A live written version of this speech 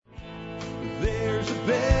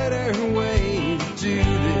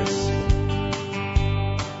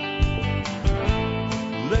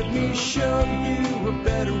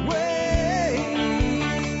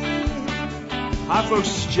folks,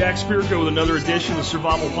 this is Jack Spirko with another edition of the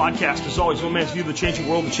Survival Podcast. As always, one man's view of the changing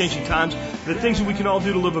world, the changing times, and the things that we can all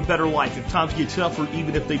do to live a better life if times get tough or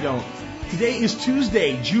even if they don't. Today is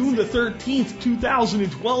Tuesday, June the 13th,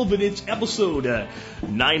 2012, and it's episode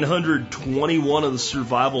 921 of the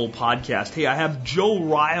Survival Podcast. Hey, I have Joe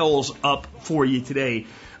Ryals up for you today.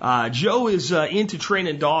 Joe is into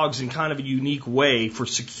training dogs in kind of a unique way for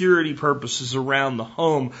security purposes around the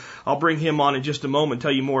home. I'll bring him on in just a moment and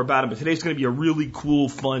tell you more about him, but today's going to be a really cool,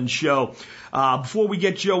 fun show. Before we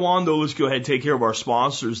get Joe on, though, let's go ahead and take care of our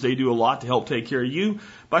sponsors. They do a lot to help take care of you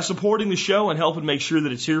by supporting the show and helping make sure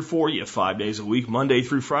that it's here for you 5 days a week, Monday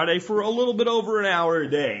through Friday, for a little bit over an hour a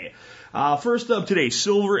day. First up today,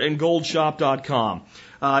 silverandgoldshop.com.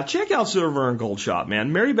 Check out Silver and Gold Shop,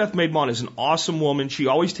 man. Mary Beth Maidmont is an awesome woman. She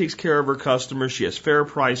always takes care of her customers. She has fair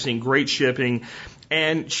pricing, great shipping,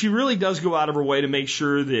 and she really does go out of her way to make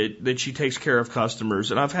sure that she takes care of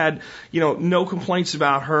customers. And I've had, no complaints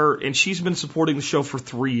about her, and she's been supporting the show for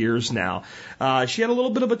 3 years now. She had a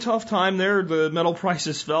little bit of a tough time there. The metal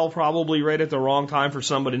prices fell probably right at the wrong time for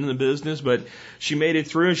somebody in the business, but she made it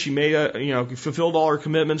through. She fulfilled all her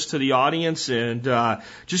commitments to the audience and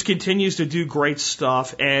just continues to do great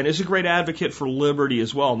stuff and is a great advocate for liberty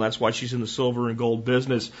as well. And that's why she's in the silver and gold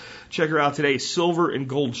business. Check her out today,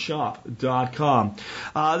 silverandgoldshop.com.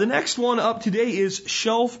 The next one up today is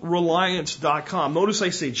shelfreliance.com. Notice I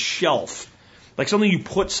said shelf, like something you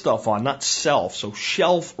put stuff on, not self. So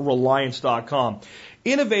shelfreliance.com.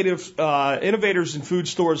 Innovators in food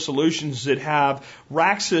storage solutions that have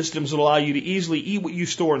rack systems that allow you to easily eat what you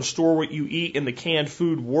store and store what you eat in the canned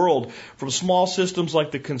food world. From small systems like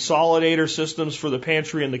the consolidator systems for the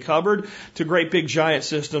pantry and the cupboard to great big giant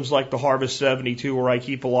systems like the Harvest 72 where I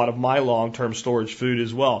keep a lot of my long-term storage food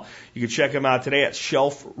as well. You can check them out today at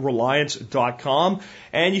shelfreliance.com.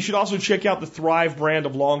 And you should also check out the Thrive brand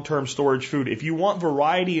of long-term storage food. If you want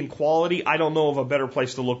variety and quality, I don't know of a better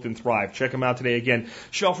place to look than Thrive. Check them out today again.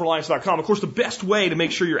 Shelfreliance.com. Of course, the best way to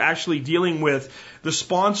make sure you're actually dealing with the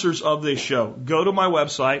sponsors of this show, go to my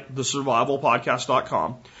website,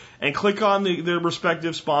 thesurvivalpodcast.com, and click on the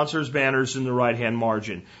respective sponsors banners in the right-hand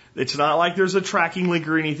margin. It's not like there's a tracking link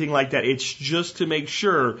or anything like that. It's just to make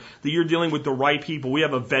sure that you're dealing with the right people. We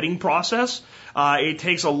have a vetting process. It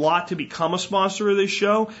takes a lot to become a sponsor of this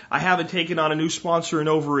show. I haven't taken on a new sponsor in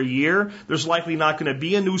over a year. There's likely not going to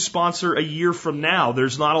be a new sponsor a year from now.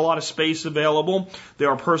 There's not a lot of space available. There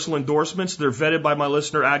are personal endorsements. They're vetted by my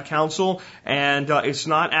listener ad council. And it's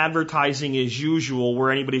not advertising as usual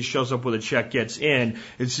where anybody shows up with a check gets in.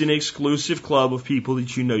 It's an exclusive club of people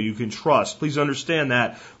that you know you can trust. Please understand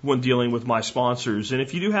that when dealing with my sponsors. And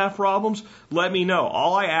if you do have problems, let me know.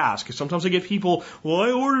 All I ask is sometimes I get people, well,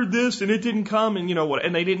 I ordered this and it didn't come and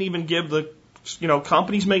and they didn't even give the,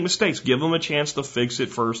 companies make mistakes. Give them a chance to fix it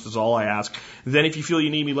first is all I ask. Then if you feel you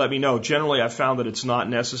need me, let me know. Generally, I've found that it's not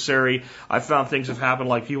necessary. I've found things have happened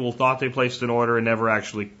like people thought they placed an order and never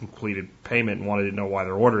actually completed payment and wanted to know why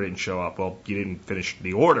their order didn't show up. Well, you didn't finish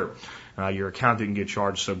the order. Your account didn't get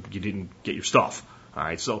charged, so you didn't get your stuff. All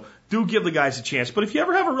right, so do give the guys a chance. But if you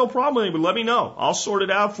ever have a real problem with anybody, let me know. I'll sort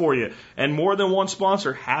it out for you. And more than one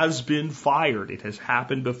sponsor has been fired. It has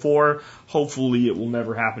happened before. Hopefully it will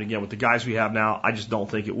never happen again with the guys we have now. I just don't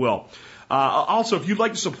think it will. Also, if you'd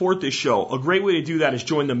like to support this show, a great way to do that is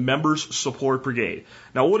join the Members Support Brigade.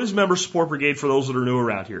 Now, what is Members Support Brigade for those that are new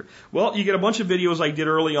around here? Well, you get a bunch of videos I did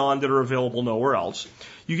early on that are available nowhere else.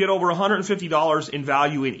 You get over $150 in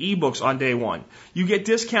value in ebooks on day one. You get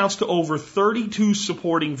discounts to over 32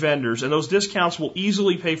 supporting vendors, and those discounts will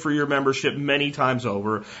easily pay for your membership many times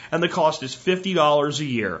over. And the cost is $50 a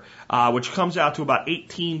year, which comes out to about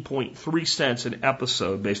 18.3 cents an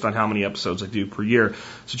episode based on how many episodes I do per year.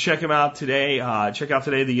 So check them out today. Check out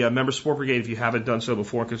today the Member Support Brigade if you haven't done so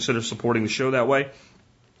before. Consider supporting the show that way.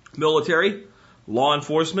 Military, law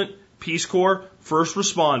enforcement, Peace Corps, first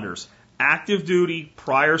responders, active duty,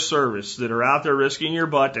 prior service that are out there risking your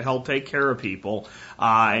butt to help take care of people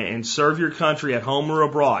and serve your country at home or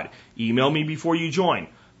abroad. Email me before you join.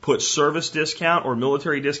 Put service discount or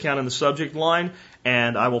military discount in the subject line,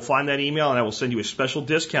 and I will find that email and I will send you a special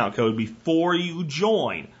discount code before you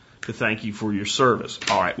join to thank you for your service.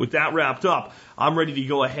 All right, with that wrapped up, I'm ready to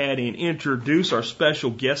go ahead and introduce our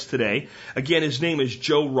special guest today. Again, his name is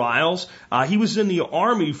Joe Ryals. He was in the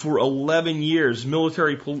Army for 11 years,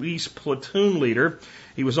 military police platoon leader.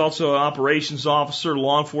 He was also an operations officer,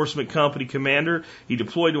 law enforcement company commander. He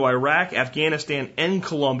deployed to Iraq, Afghanistan, and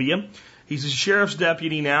Colombia. He's a sheriff's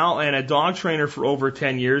deputy now and a dog trainer for over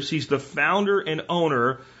 10 years. He's the founder and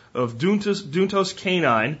owner of Duntos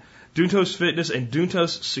Canine, Duntos Fitness, and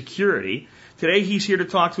Duntos Security. Today he's here to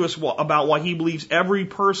talk to us about why he believes every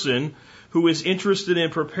person who is interested in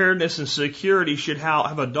preparedness and security should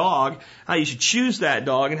have a dog, how you should choose that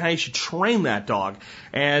dog, and how you should train that dog.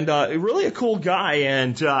 And really a cool guy,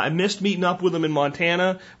 and I missed meeting up with him in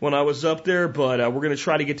Montana when I was up there, but we're going to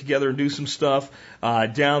try to get together and do some stuff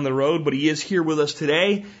down the road. But he is here with us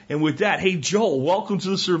today. And with that, hey, Joel, welcome to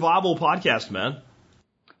the Survival Podcast, man.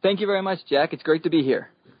 Thank you very much, Jack. It's great to be here.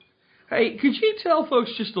 Hey, could you tell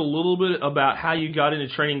folks just a little bit about how you got into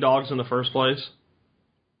training dogs in the first place?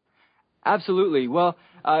 Absolutely. Well,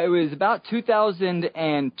 it was about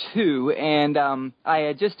 2002, and I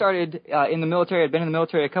had just started in the military. I'd been in the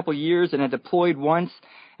military a couple years and had deployed once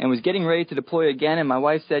and was getting ready to deploy again, and my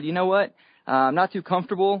wife said, you know what, I'm not too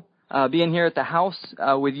comfortable being here at the house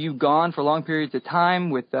with you gone for long periods of time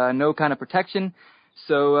with no kind of protection.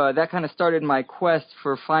 So that kind of started my quest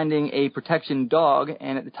for finding a protection dog,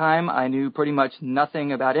 and at the time I knew pretty much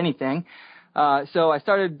nothing about anything. So I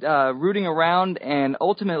started rooting around and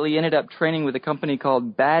ultimately ended up training with a company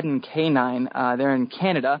called Baden Canine. They're in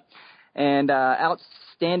Canada, and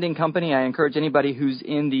outstanding company. I encourage anybody who's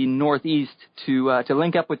in the Northeast to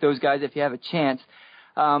link up with those guys if you have a chance.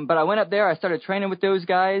 But I went up there, I started training with those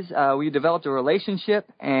guys, we developed a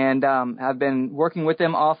relationship, and I've been working with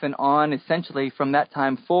them off and on essentially from that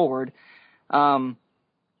time forward. I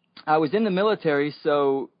was in the military,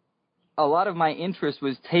 so a lot of my interest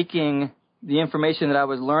was taking the information that I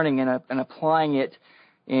was learning and applying it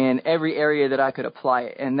in every area that I could apply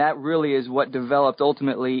it, and that really is what developed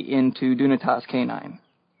ultimately into Dunitas Canine.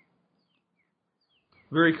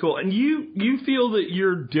 Very cool. And you feel that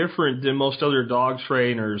you're different than most other dog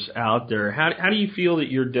trainers out there. How do you feel that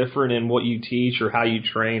you're different in what you teach or how you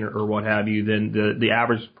train or what have you than the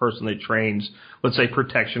average person that trains, let's say,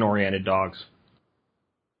 protection-oriented dogs?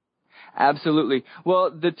 Absolutely.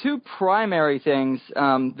 Well, the two primary things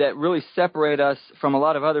that really separate us from a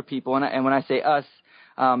lot of other people, and when I say us,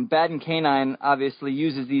 Baden Canine obviously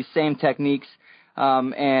uses these same techniques.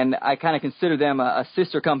 And I kind of consider them a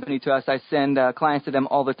sister company to us. I send clients to them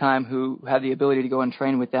all the time who have the ability to go and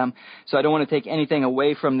train with them. So I don't want to take anything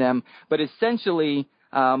away from them. But essentially,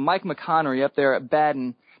 Mike McConnery up there at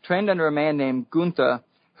Baden trained under a man named Gunther,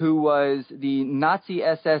 who was the Nazi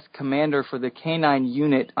SS commander for the canine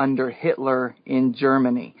unit under Hitler in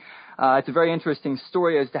Germany. It's a very interesting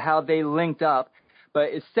story as to how they linked up. But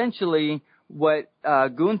essentially, what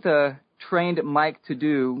Gunther trained Mike to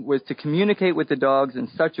do was to communicate with the dogs in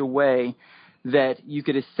such a way that you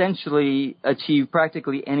could essentially achieve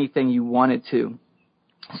practically anything you wanted to.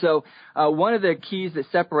 So one of the keys that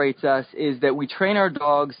separates us is that we train our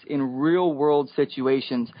dogs in real-world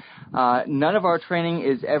situations. None of our training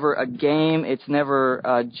is ever a game. It's never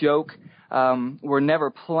a joke. We're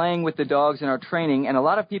never playing with the dogs in our training, and a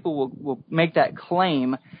lot of people will make that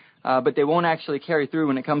claim, but they won't actually carry through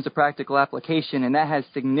when it comes to practical application, and that has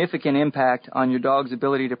significant impact on your dog's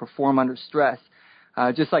ability to perform under stress,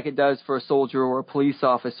 just like it does for a soldier or a police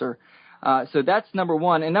officer. So that's number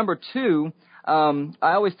one. And number two, I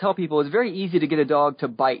always tell people it's very easy to get a dog to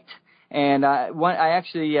bite. And I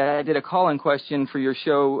actually did a call-in question for your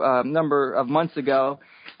show a number of months ago,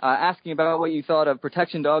 asking about what you thought of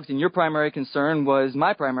protection dogs, and your primary concern was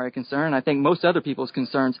my primary concern. I think most other people's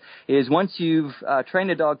concerns is once you've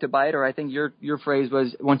trained a dog to bite, or I think your phrase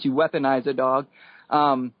was once you weaponize a dog,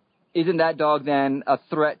 isn't that dog then a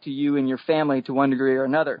threat to you and your family to one degree or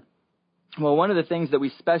another? Well, one of the things that we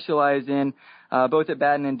specialize in, both at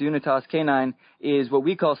Baden and Dunitas Canine, is what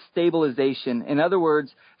we call stabilization. In other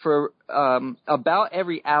words, for about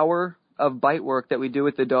every hour of bite work that we do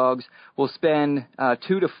with the dogs, we'll spend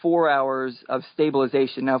 2 to 4 hours of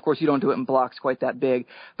stabilization. Now, of course, you don't do it in blocks quite that big,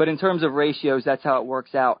 but in terms of ratios, that's how it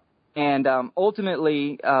works out. And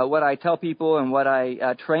ultimately, what I tell people and what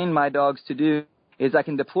I train my dogs to do is I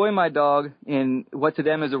can deploy my dog in what to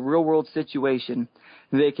them is a real-world situation.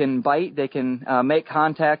 They can bite, they can make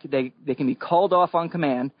contact, they can be called off on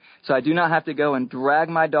command, so I do not have to go and drag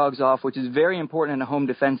my dogs off, which is very important in a home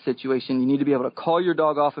defense situation. You need to be able to call your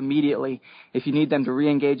dog off immediately if you need them to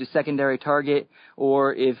re-engage a secondary target,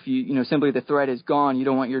 or if you simply the threat is gone, you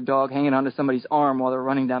don't want your dog hanging onto somebody's arm while they're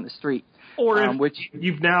running down the street. Or if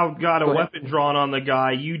you've now got a weapon drawn on the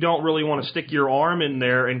guy, you don't really want to stick your arm in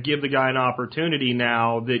there and give the guy an opportunity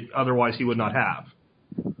now that otherwise he would not have.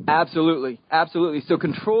 Absolutely, absolutely. So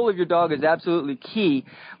control of your dog is absolutely key,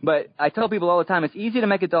 but I tell people all the time it's easy to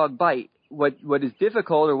make a dog bite. What is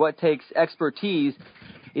difficult or what takes expertise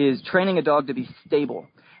is training a dog to be stable,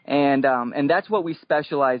 and that's what we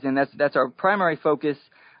specialize in. That's our primary focus.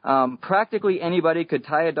 Practically anybody could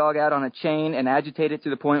tie a dog out on a chain and agitate it to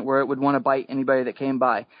the point where it would want to bite anybody that came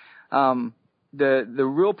by. the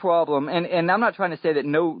real problem, and I'm not trying to say that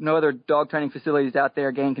no other dog training facilities out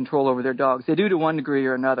there gain control over their dogs. They do to one degree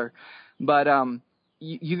or another. But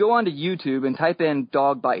you go onto YouTube and type in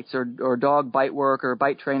dog bites or dog bite work or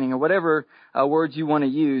bite training or whatever words you want to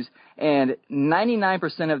use, and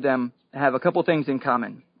 99% of them have a couple things in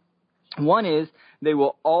common. One is they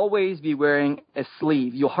will always be wearing a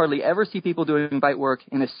sleeve. You'll hardly ever see people doing bite work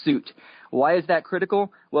in a suit. Why is that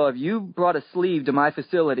critical? Well, if you brought a sleeve to my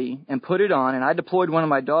facility and put it on and I deployed one of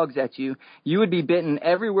my dogs at you, you would be bitten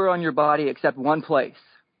everywhere on your body except one place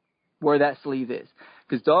where that sleeve is.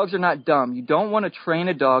 Because dogs are not dumb. You don't want to train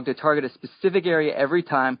a dog to target a specific area every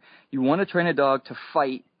time. You want to train a dog to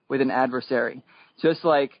fight with an adversary. Just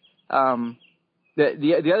like the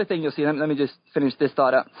other thing you'll see, let me just finish this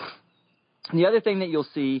thought up. The other thing that you'll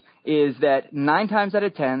see is that 9 times out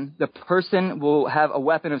of 10, the person will have a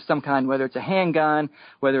weapon of some kind, whether it's a handgun,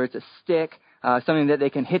 whether it's a stick, something that they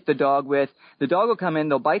can hit the dog with. The dog will come in,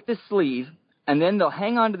 they'll bite the sleeve, and then they'll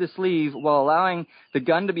hang onto the sleeve while allowing the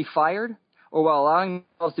gun to be fired or while allowing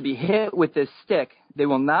themselves to be hit with this stick. They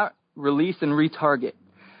will not release and retarget.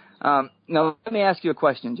 Now, let me ask you a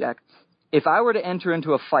question, Jack. If I were to enter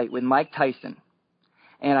into a fight with Mike Tyson,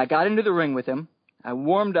 and I got into the ring with him, I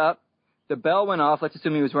warmed up, the bell went off, let's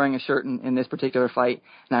assume he was wearing a shirt in this particular fight,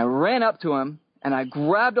 and I ran up to him, and I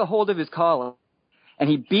grabbed a hold of his collar, and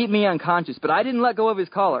he beat me unconscious, but I didn't let go of his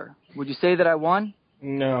collar. Would you say that I won?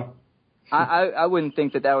 No. I wouldn't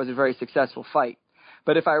think that was a very successful fight.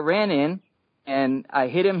 But if I ran in, and I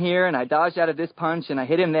hit him here, and I dodged out of this punch, and I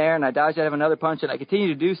hit him there, and I dodged out of another punch, and I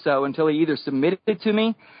continued to do so until he either submitted to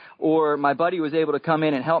me or my buddy was able to come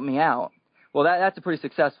in and help me out, well, that's a pretty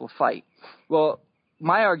successful fight. Well,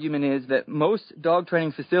 my argument is that most dog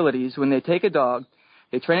training facilities, when they take a dog,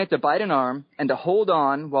 they train it to bite an arm and to hold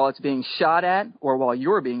on while it's being shot at or while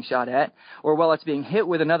you're being shot at or while it's being hit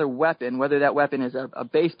with another weapon, whether that weapon is a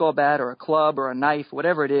baseball bat or a club or a knife,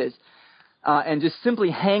 whatever it is, and just simply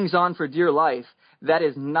hangs on for dear life. That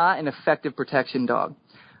is not an effective protection dog.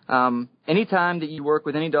 Anytime that you work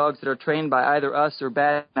with any dogs that are trained by either us or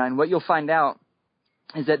Bad9, what you'll find out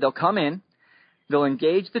is that they'll come in, they'll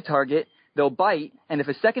engage the target, they'll bite, and if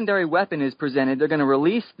a secondary weapon is presented, they're going to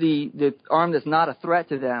release the arm that's not a threat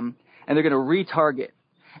to them, and they're going to retarget.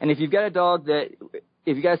 And if you've got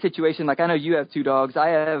a situation like I know you have 2 dogs, I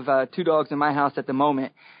have 2 dogs in my house at the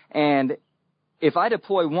moment, and if I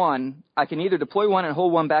deploy one, I can either deploy one and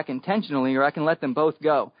hold one back intentionally, or I can let them both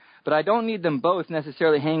go. But I don't need them both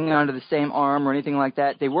necessarily hanging onto the same arm or anything like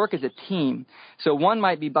that. They work as a team. So one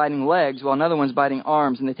might be biting legs while another one's biting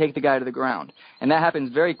arms, and they take the guy to the ground. And that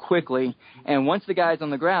happens very quickly. And once the guy's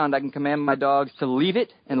on the ground, I can command my dogs to leave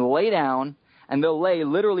it and lay down, and they'll lay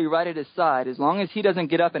literally right at his side as long as he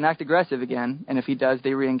doesn't get up and act aggressive again. And if he does,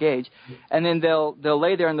 they reengage. And then they'll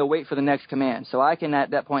lay there and they'll wait for the next command. So I can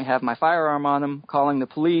at that point have my firearm on them, calling the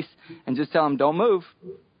police, and just tell them, don't move.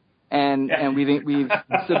 And we've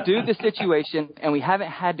subdued the situation, and we haven't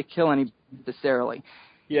had to kill any necessarily.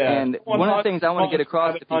 Yeah. And one of the things I want to get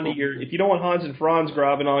across to people, if you don't want Hans and Franz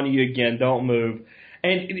grabbing onto you again, don't move.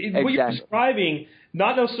 And exactly. What you're describing,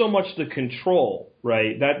 not so much the control,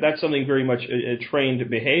 right? That's something very much a trained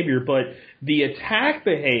behavior, but the attack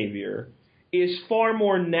behavior is far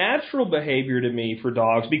more natural behavior to me for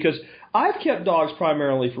dogs, because I've kept dogs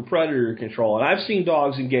primarily for predator control, and I've seen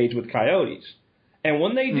dogs engage with coyotes. And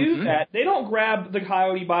when they do that, they don't grab the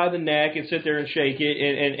coyote by the neck and sit there and shake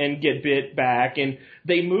it and get bit back. And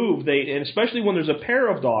they move. And especially when there's a pair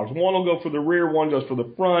of dogs, one will go for the rear, one goes for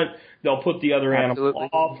the front. They'll put the other animal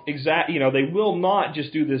off. Exactly. They will not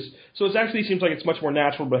just do this. So it actually seems like it's much more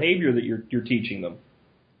natural behavior that you're teaching them.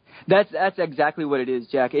 That's exactly what it is,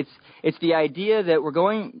 Jack. It's the idea that we're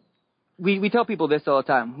going. We tell people this all the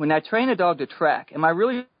time. When I train a dog to track, am I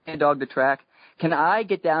really training a dog to track? Can I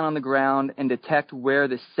get down on the ground and detect where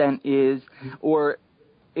the scent is? Or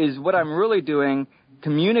is what I'm really doing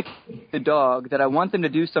communicate to the dog that I want them to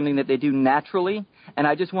do something that they do naturally, and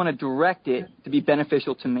I just want to direct it to be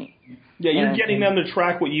beneficial to me? Yeah, you're getting them to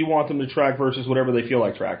track what you want them to track versus whatever they feel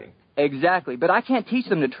like tracking. Exactly. But I can't teach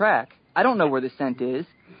them to track. I don't know where the scent is.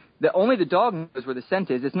 Only the dog knows where the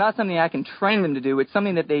scent is. It's not something I can train them to do. It's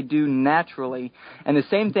something that they do naturally. And the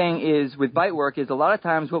same thing is with bite work is a lot of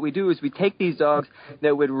times what we do is we take these dogs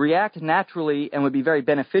that would react naturally and would be very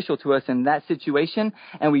beneficial to us in that situation,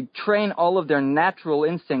 and we train all of their natural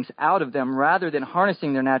instincts out of them rather than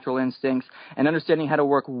harnessing their natural instincts and understanding how to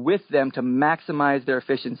work with them to maximize their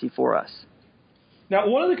efficiency for us. Now,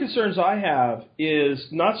 one of the concerns I have is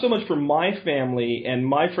not so much for my family and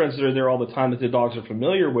my friends that are there all the time that the dogs are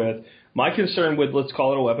familiar with. My concern with, let's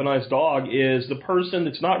call it a weaponized dog, is the person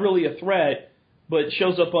that's not really a threat, but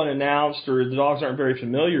shows up unannounced or the dogs aren't very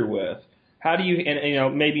familiar with. How do you,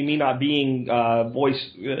 and maybe me not being voice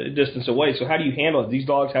distance away, so how do you handle it? These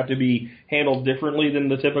dogs have to be handled differently than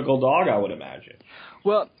the typical dog, I would imagine.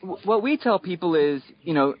 Well, what we tell people is,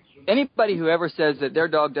 anybody who ever says that their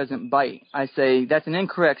dog doesn't bite, I say that's an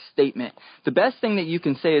incorrect statement. The best thing that you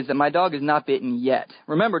can say is that my dog is not bitten yet.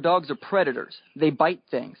 Remember, dogs are predators. They bite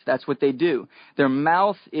things. That's what they do. Their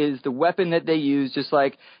mouth is the weapon that they use, just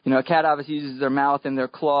like, a cat obviously uses their mouth and their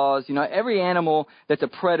claws. Every animal that's a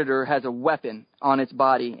predator has a weapon on its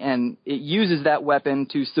body, and it uses that weapon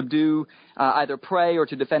to subdue either prey or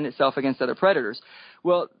to defend itself against other predators.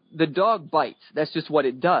 Well, the dog bites. That's just what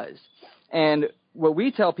it does. And what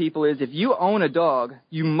we tell people is if you own a dog,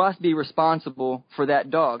 you must be responsible for that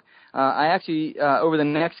dog. I actually, over the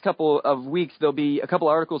next couple of weeks, there'll be a couple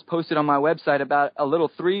articles posted on my website about a little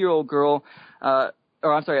 3-year-old girl, a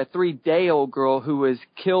 3-day-old girl who was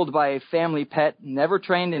killed by a family pet, never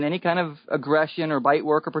trained in any kind of aggression or bite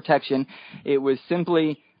work or protection. It was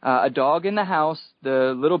simply a dog in the house.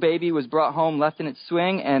 The little baby was brought home, left in its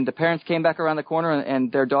swing, and the parents came back around the corner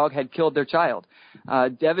and their dog had killed their child.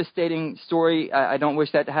 Devastating story. I don't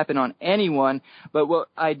wish that to happen on anyone. But what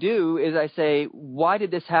I do is I say, why did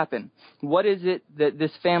this happen? What is it that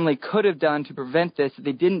this family could have done to prevent this that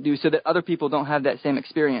they didn't do so that other people don't have that same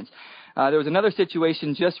experience? There was another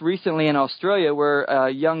situation just recently in Australia where a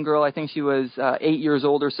young girl, I think she was 8 years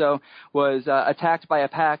old or so, was attacked by a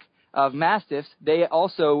pack of mastiffs. They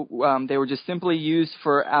also they were just simply used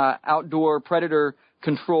for outdoor predator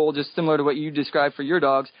control, just similar to what you described for your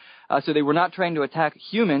dogs. So they were not trained to attack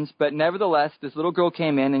humans, but nevertheless, this little girl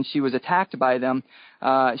came in and she was attacked by them.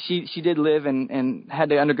 She did live and had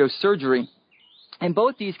to undergo surgery. In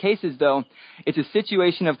both these cases, though, it's a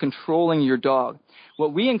situation of controlling your dog.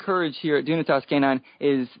 What we encourage here at Dunitas Canine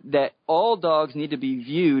is that all dogs need to be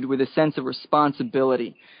viewed with a sense of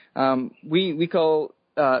responsibility. We call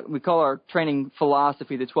our training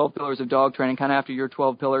philosophy the 12 pillars of dog training, kind of after your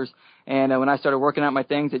 12 pillars. And when I started working out my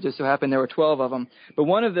things, it just so happened there were 12 of them. But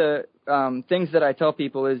one of the things that I tell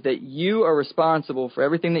people is that you are responsible for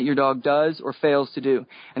everything that your dog does or fails to do.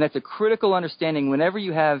 And that's a critical understanding whenever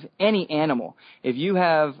you have any animal. If you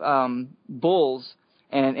have bulls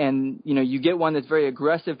and you get one that's very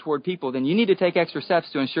aggressive toward people, then you need to take extra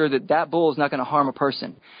steps to ensure that that bull is not going to harm a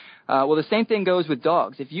person. Well, the same thing goes with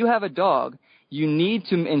dogs. If you have a dog, you need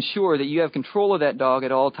to ensure that you have control of that dog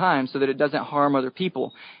at all times so that it doesn't harm other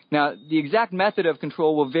people. Now, the exact method of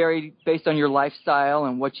control will vary based on your lifestyle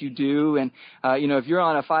and what you do. And, if you're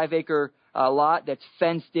on a 5-acre lot that's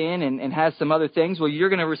fenced in and has some other things, well, you're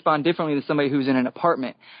going to respond differently to somebody who's in an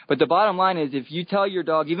apartment. But the bottom line is if you tell your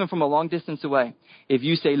dog, even from a long distance away, if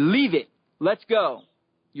you say, leave it, let's go,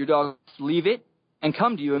 your dog will leave it and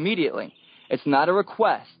come to you immediately. It's not a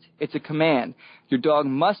request. It's a command. Your dog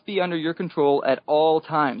must be under your control at all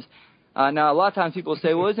times. Now, a lot of times people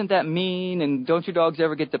say, well, isn't that mean? And don't your dogs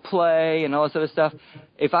ever get to play and all this other stuff?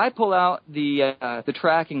 If I pull out the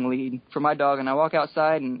tracking lead for my dog and I walk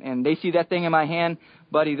outside and they see that thing in my hand,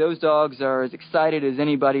 buddy, those dogs are as excited as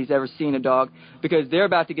anybody's ever seen a dog because they're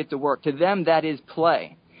about to get to work. To them, that is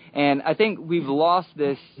play. And I think we've lost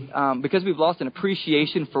this because we've lost an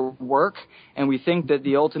appreciation for work, and we think that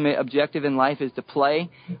the ultimate objective in life is to play.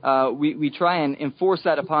 We try and enforce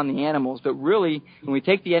that upon the animals, but really, when we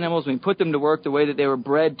take the animals and we put them to work the way that they were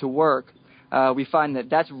bred to work, we find that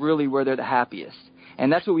that's really where they're the happiest.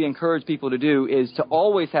 And that's what we encourage people to do, is to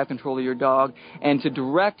always have control of your dog and to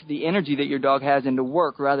direct the energy that your dog has into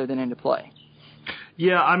work rather than into play.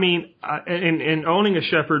 Yeah, I mean, in owning a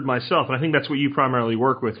Shepherd myself, and I think that's what you primarily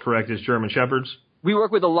work with, correct, is German Shepherds? We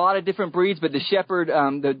work with a lot of different breeds, but the Shepherd,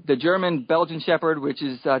 the German Belgian Shepherd, which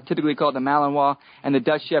is typically called the Malinois, and the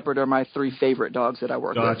Dutch Shepherd are my 3 favorite dogs that I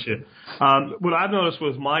work with. Gotcha. What I've noticed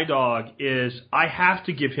with my dog is I have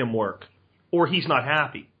to give him work, or he's not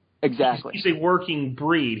happy. Exactly. He's a working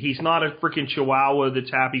breed. He's not a freaking Chihuahua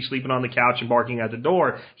that's happy sleeping on the couch and barking at the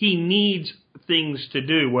door. He needs things to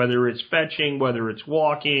do, whether it's fetching, whether it's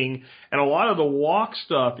walking. And a lot of the walk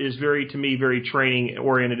stuff is very training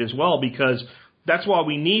oriented as well, because that's why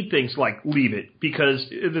we need things like leave it. Because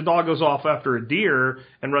if the dog goes off after a deer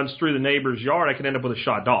and runs through the neighbor's yard, I can end up with a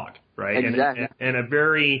shot dog. Right? Exactly. And a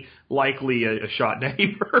very likely a shot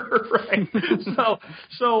neighbor, right?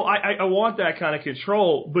 So I want that kind of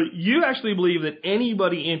control. But you actually believe that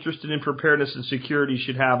anybody interested in preparedness and security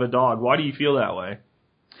should have a dog. Why do you feel that way?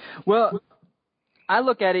 Well, I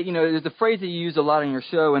look at it, there's a phrase that you use a lot on your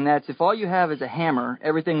show, and that's if all you have is a hammer,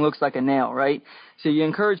 everything looks like a nail, right? So you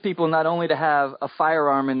encourage people not only to have a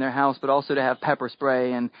firearm in their house, but also to have pepper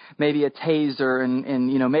spray and maybe a taser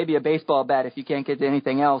and maybe a baseball bat if you can't get to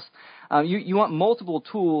anything else. You want multiple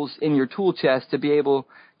tools in your tool chest to be able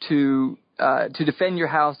to defend your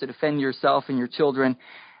house, to defend yourself and your children.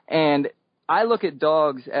 And I look at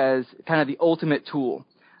dogs as kind of the ultimate tool.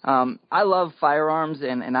 I love firearms,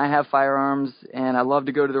 and I have firearms, and I love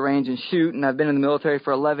to go to the range and shoot, and I've been in the military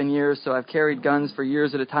for 11 years, so I've carried guns for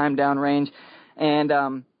years at a time downrange, and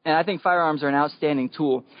I think firearms are an outstanding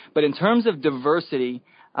tool. But in terms of diversity,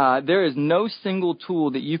 there is no single tool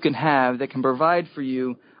that you can have that can provide for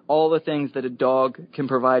you all the things that a dog can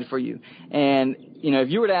provide for you. And, if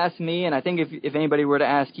you were to ask me, and I think if anybody were to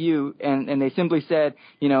ask you, and they simply said,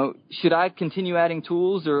 should I continue adding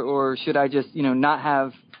tools or should I just, not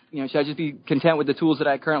have, should I just be content with the tools that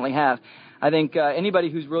I currently have? I think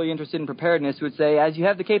anybody who's really interested in preparedness would say, as you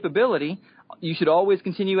have the capability, you should always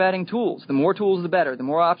continue adding tools. The more tools, the better. The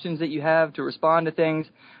more options that you have to respond to things,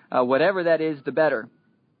 whatever that is, the better.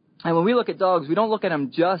 And when we look at dogs, we don't look at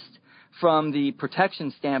them just from the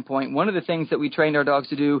protection standpoint. One of the things that we trained our dogs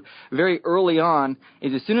to do very early on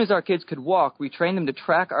is as soon as our kids could walk, we trained them to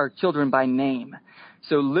track our children by name.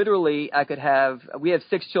 So literally we have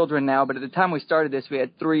 6 children now, but at the time we started this, we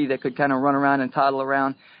had 3 that could kind of run around and toddle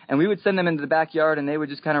around. And we would send them into the backyard and they would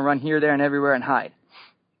just kind of run here, there, and everywhere and hide.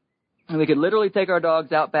 And we could literally take our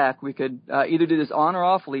dogs out back. We could either do this on or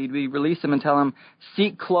off lead. We release them and tell them,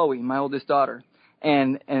 seek Chloe, my oldest daughter.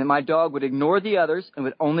 And my dog would ignore the others and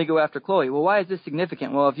would only go after Chloe. Well, why is this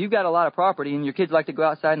significant? Well, if you've got a lot of property and your kids like to go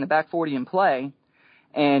outside in the back 40 and play,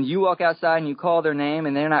 and you walk outside and you call their name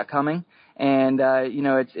and they're not coming, and,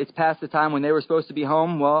 it's past the time when they were supposed to be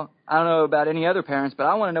home, well, I don't know about any other parents, but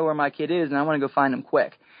I want to know where my kid is and I want to go find them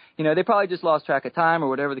quick. They probably just lost track of time or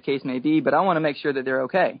whatever the case may be, but I want to make sure that they're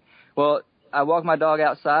okay. Well, I walk my dog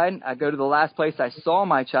outside, I go to the last place I saw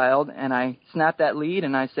my child, and I snap that lead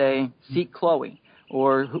and I say, seek Chloe.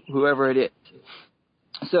 Or whoever it is.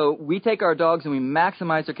 So we take our dogs and we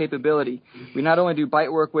maximize their capability. We not only do bite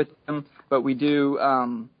work with them, but we do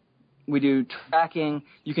tracking.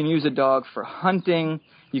 You can use a dog for hunting.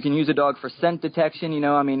 You can use a dog for scent detection.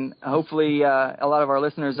 Hopefully a lot of our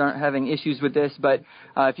listeners aren't having issues with this, but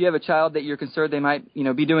if you have a child that you're concerned they might,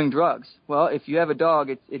 be doing drugs, well, if you have a dog,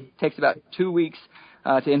 it takes about 2 weeks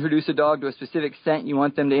to introduce a dog to a specific scent you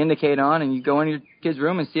want them to indicate on, and you go in your kid's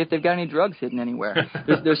room and see if they've got any drugs hidden anywhere.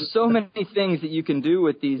 There's so many things that you can do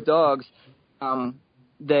with these dogs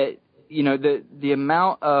that, the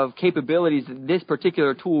amount of capabilities that this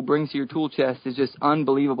particular tool brings to your tool chest is just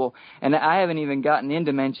unbelievable. And I haven't even gotten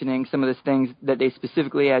into mentioning some of the things that they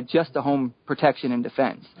specifically add just to home protection and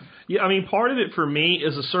defense. Yeah, part of it for me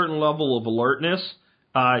is a certain level of alertness.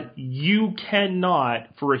 You cannot,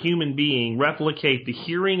 for a human being, replicate the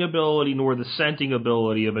hearing ability nor the scenting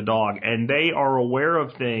ability of a dog, and they are aware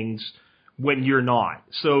of things when you're not.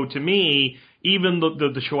 So to me, even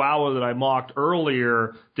the Chihuahua that I mocked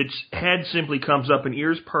earlier, that's head simply comes up and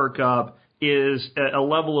ears perk up, is a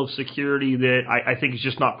level of security that I think is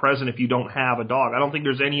just not present if you don't have a dog. I don't think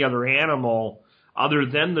there's any other animal other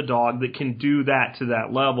than the dog that can do that to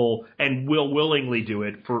that level and will willingly do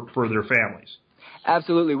it for their families.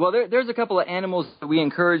 Absolutely. Well, there's a couple of animals that we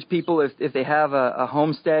encourage people if they have a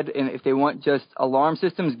homestead and if they want just alarm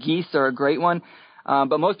systems. Geese are a great one,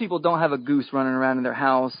 but most people don't have a goose running around in their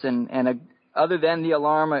house. And other than the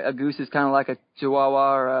alarm, a goose is kind of like a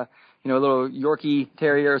Chihuahua or a little Yorkie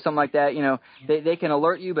Terrier or something like that. They can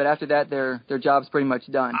alert you, but after that, their job's pretty much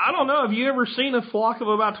done. I don't know. Have you ever seen a flock of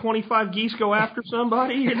about 25 geese go after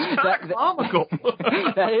somebody? It's kind of comical.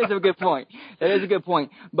 That is a good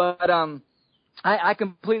point. But I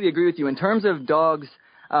completely agree with you. In terms of dogs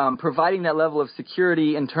providing that level of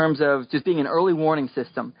security in terms of just being an early warning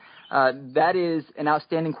system, that is an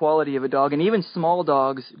outstanding quality of a dog. And even small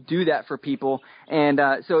dogs do that for people. And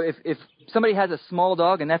so if somebody has a small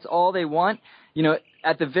dog and that's all they want,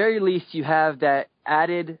 at the very least you have that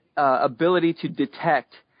added ability to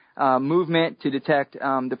detect movement, to detect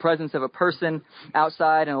the presence of a person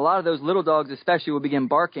outside. And a lot of those little dogs especially will begin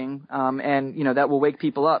barking, and, that will wake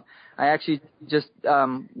people up. I actually just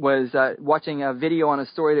was watching a video on a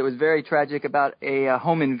story that was very tragic about a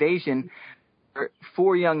home invasion.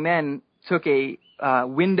 4 young men took a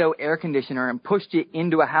window air conditioner and pushed it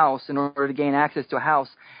into a house in order to gain access to a house.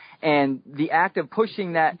 And the act of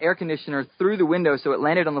pushing that air conditioner through the window so it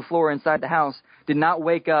landed on the floor inside the house did not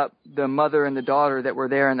wake up the mother and the daughter that were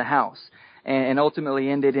there in the house, and ultimately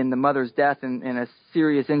ended in the mother's death and a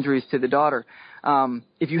serious injuries to the daughter.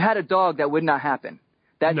 If you had a dog, that would not happen.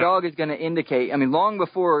 That dog is going to indicate, I mean, long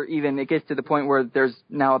before even it gets to the point where there's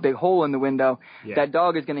now a big hole in the window, that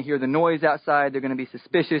dog is going to hear the noise outside. They're going to be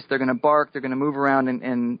suspicious. They're going to bark. They're going to move around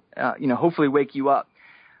and hopefully wake you up.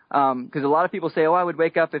 Because a lot of people say, oh, I would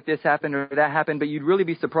wake up if this happened or that happened, but you'd really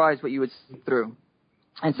be surprised what you would see through.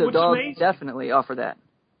 And so dogs definitely offer that.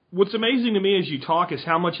 What's amazing to me as you talk is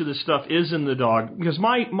how much of this stuff is in the dog, because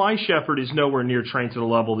my shepherd is nowhere near trained to the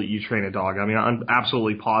level that you train a dog. I mean, I'm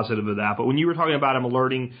absolutely positive of that. But when you were talking about him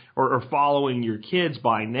alerting or following your kids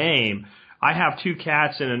by name, I have 2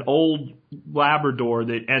 cats and an old Labrador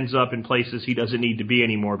that ends up in places he doesn't need to be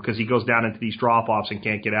anymore because he goes down into these drop-offs and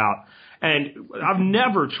can't get out. And I've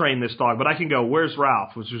never trained this dog, but I can go, where's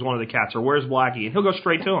Ralph, which is one of the cats, or where's Blackie, and he'll go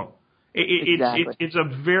straight to him. It's a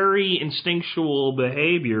very instinctual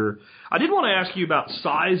behavior. I did want to ask you about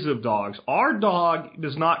size of dogs. Our dog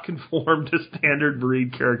does not conform to standard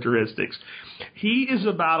breed characteristics. He is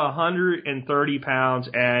about 130 pounds,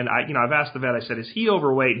 and I've asked the vet, I said, is he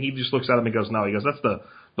overweight? And he just looks at him and goes, no. He goes, that's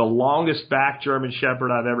the longest back German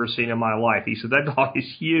Shepherd I've ever seen in my life. He said, that dog is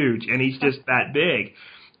huge, and he's just that big.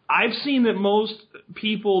 I've seen that most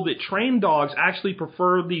people that train dogs actually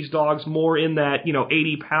prefer these dogs more in that,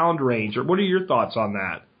 80-pound range. Or what are your thoughts on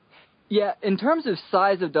that? Yeah, in terms of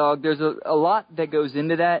size of dog, there's a lot that goes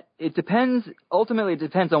into that. Ultimately it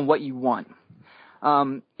depends on what you want.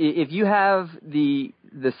 If you have the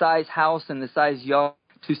size house and the size yard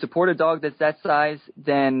to support a dog that's that size,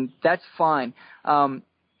 then that's fine.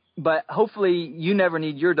 But hopefully you never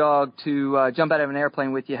need your dog to jump out of an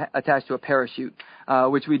airplane with you attached to a parachute,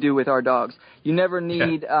 which we do with our dogs. You never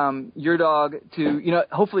need your dog to,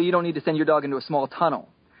 hopefully you don't need to send your dog into a small tunnel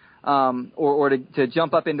or to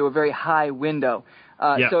jump up into a very high window.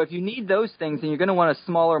 So if you need those things, then you're going to want a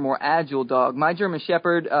smaller, more agile dog. My German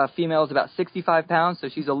Shepherd female is about 65 pounds, so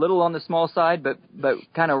she's a little on the small side, but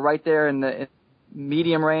kind of right there in the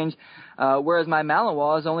medium range. Whereas my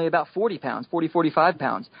Malinois is only about 45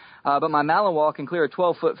 pounds. But my Malinois can clear a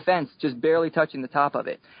 12-foot fence just barely touching the top of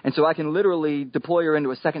it. And so I can literally deploy her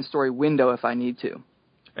into a second-story window if I need to.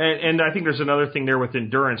 And I think there's another thing there with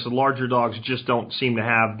endurance. The larger dogs just don't seem to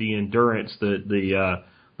have the endurance that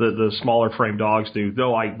the smaller frame dogs do,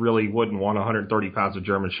 though I really wouldn't want 130 pounds of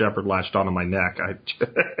German Shepherd latched onto my neck.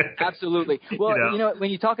 Absolutely. Well,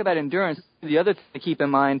 when you talk about endurance, the other thing to keep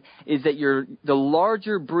in mind is that the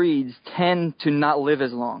larger breeds tend to not live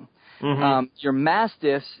as long. Mm-hmm. Your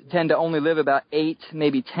Mastiffs tend to only live about 8,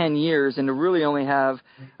 maybe 10 years, and to really only have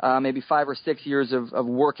maybe 5 or 6 years of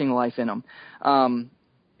working life in them.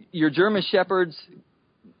 Your German Shepherds,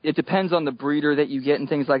 it depends on the breeder that you get and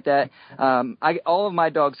things like that. All of my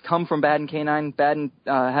dogs come from Baden Canine. Baden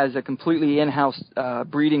has a completely in-house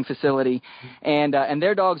breeding facility, and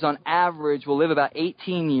their dogs on average will live about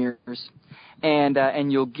 18 years,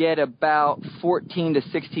 and you'll get about 14 to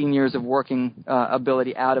 16 years of working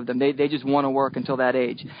ability out of them. They just want to work until that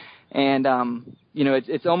age. And,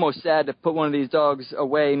 it's almost sad to put one of these dogs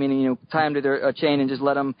away, meaning, tie them to a chain and just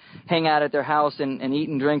let them hang out at their house and eat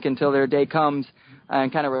and drink until their day comes,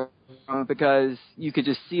 and kind of, because you could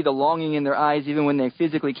just see the longing in their eyes. Even when they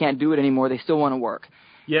physically can't do it anymore, they still want to work.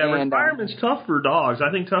 Yeah, retirement's tough for dogs.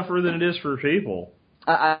 I think tougher than it is for people.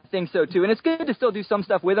 I think so, too. And it's good to still do some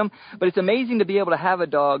stuff with them, but it's amazing to be able to have a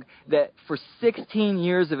dog that for 16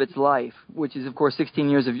 years of its life, which is, of course, 16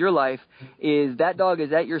 years of your life, is that dog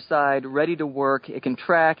is at your side, ready to work. It can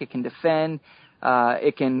track. It can defend.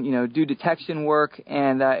 It can, do detection work.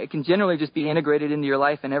 And it can generally just be integrated into your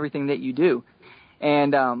life and everything that you do.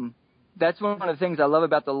 And that's one of the things I love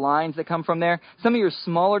about the lines that come from there. Some of your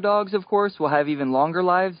smaller dogs, of course, will have even longer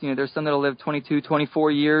lives. There's some that will live 22, 24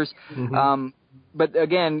 years. Mm-hmm. But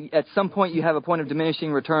again, at some point you have a point of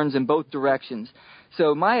diminishing returns in both directions.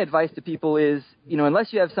 So my advice to people is,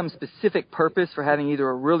 unless you have some specific purpose for having either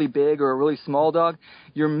a really big or a really small dog,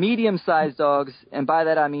 your medium-sized dogs, and by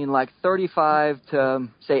that I mean like 35 to,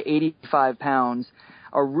 say, 85 pounds,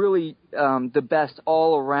 are really the best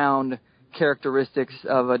all-around characteristics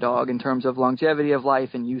of a dog in terms of longevity of life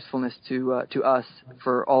and usefulness to us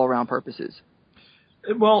for all-around purposes.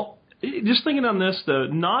 Well, just thinking on this, though,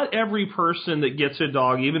 not every person that gets a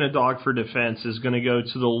dog, even a dog for defense, is going to go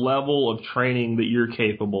to the level of training that you're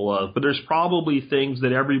capable of. But there's probably things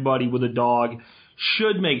that everybody with a dog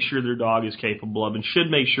should make sure their dog is capable of and should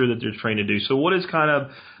make sure that they're trained to do. So what is kind of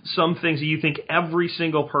some things that you think every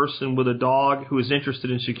single person with a dog who is interested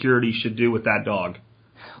in security should do with that dog?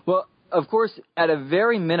 Well, of course, at a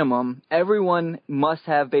very minimum, everyone must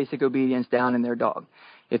have basic obedience down in their dog.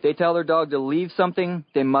 If they tell their dog to leave something,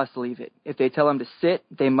 they must leave it. If they tell them to sit,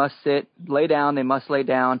 they must sit. Lay down, they must lay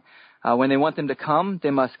down. When they want them to come, they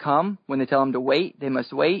must come. When they tell them to wait, they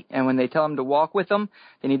must wait. And when they tell them to walk with them,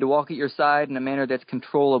 they need to walk at your side in a manner that's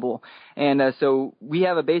controllable. And so we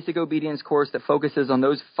have a basic obedience course that focuses on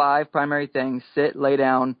those 5 primary things: sit, lay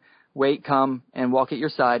down, wait, come, and walk at your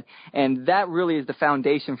side. And that really is the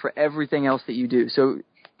foundation for everything else that you do. So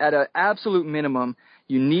at an absolute minimum,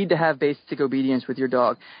 you need to have basic obedience with your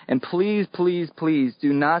dog. And please, please, please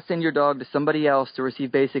do not send your dog to somebody else to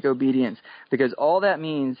receive basic obedience, because all that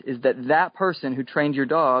means is that that person who trained your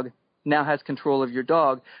dog now has control of your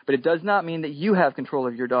dog, but it does not mean that you have control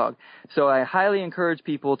of your dog. So I highly encourage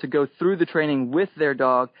people to go through the training with their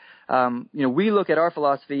dog. We look at our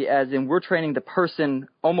philosophy as in we're training the person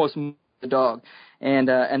almost more than the dog, and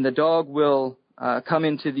the dog will come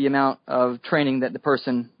into the amount of training that the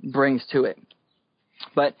person brings to it.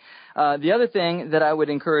 But the other thing that I would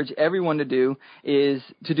encourage everyone to do is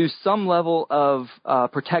to do some level of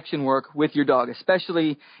protection work with your dog,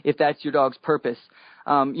 especially if that's your dog's purpose.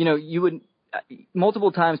 You would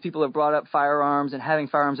multiple times people have brought up firearms and having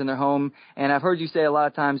firearms in their home, and I've heard you say a lot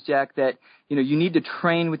of times, Jack, that you need to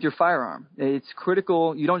train with your firearm. It's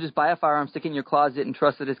critical. You don't just buy a firearm, stick it in your closet, and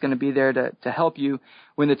trust that it's going to be there to help you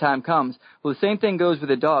when the time comes. Well, the same thing goes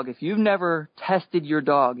with a dog. If you've never tested your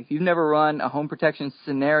dog, if you've never run a home protection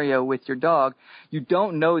scenario with your dog, you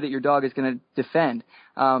don't know that your dog is going to defend.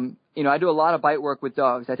 I do a lot of bite work with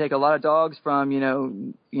dogs. I take a lot of dogs from,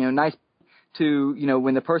 nice to,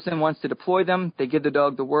 when the person wants to deploy them, they give the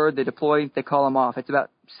dog the word, they deploy, they call them off. It's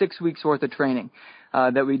about 6 weeks worth of training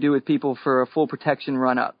that we do with people for a full protection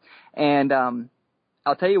run-up. And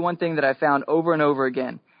I'll tell you one thing that I found over and over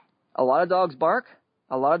again. A lot of dogs bark,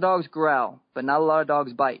 a lot of dogs growl, but not a lot of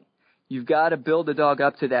dogs bite. You've got to build the dog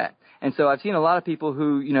up to that. And so I've seen a lot of people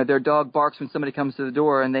who, their dog barks when somebody comes to the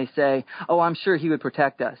door and they say, oh, I'm sure he would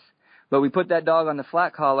protect us. But we put that dog on the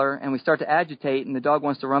flat collar and we start to agitate and the dog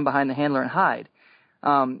wants to run behind the handler and hide.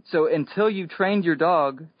 So until you've trained your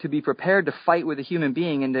dog to be prepared to fight with a human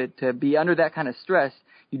being and to be under that kind of stress,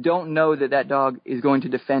 you don't know that dog is going to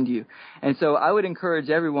defend you. And so I would encourage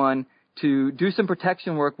everyone to do some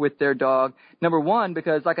protection work with their dog. Number one,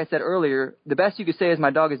 because like I said earlier, the best you could say is my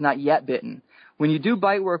dog is not yet bitten. When you do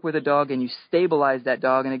bite work with a dog and you stabilize that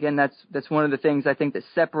dog, and again, that's one of the things I think that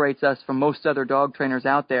separates us from most other dog trainers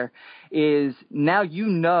out there, is now you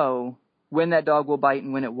know when that dog will bite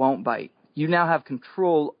and when it won't bite. You now have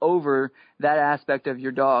control over that aspect of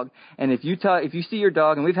your dog. And if you see your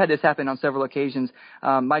dog, and we've had this happen on several occasions,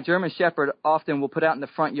 my German Shepherd often will put out in the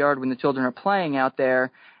front yard when the children are playing out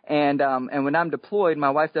there, and when I'm deployed, my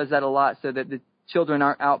wife does that a lot so that the children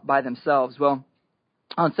aren't out by themselves. Well,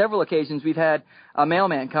 on several occasions, we've had a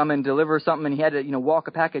mailman come and deliver something, and he had to, walk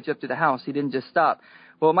a package up to the house. He didn't just stop.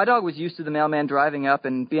 Well, my dog was used to the mailman driving up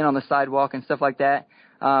and being on the sidewalk and stuff like that.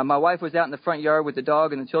 My wife was out in the front yard with the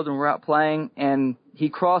dog, and the children were out playing, and he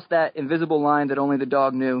crossed that invisible line that only the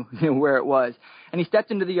dog knew where it was. And he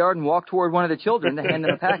stepped into the yard and walked toward one of the children to hand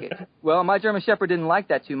them a package. Well, my German Shepherd didn't like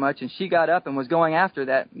that too much, and she got up and was going after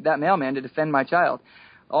that mailman to defend my child.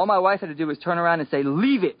 All my wife had to do was turn around and say,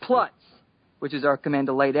 "Leave it, Plutz," which is our command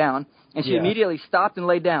to lay down, and she immediately stopped and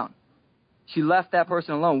laid down. She left that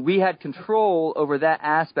person alone. We had control over that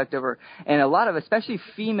aspect of her. And a lot of, especially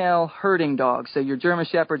female herding dogs, so your German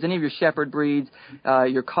Shepherds, any of your Shepherd breeds,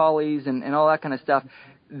 your Collies and all that kind of stuff,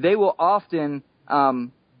 they will often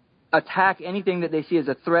attack anything that they see as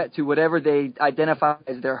a threat to whatever they identify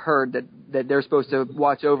as their herd that they're supposed to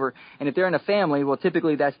watch over. And if they're in a family, well,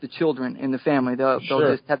 typically that's the children in the family. They'll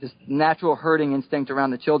just have this natural herding instinct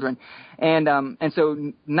around the children. And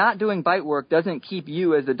so not doing bite work doesn't keep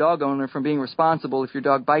you as the dog owner from being responsible if your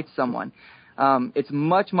dog bites someone. It's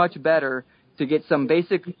much, much better to get some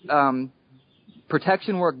basic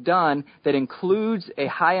protection work done that includes a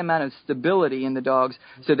high amount of stability in the dogs,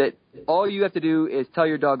 so that all you have to do is tell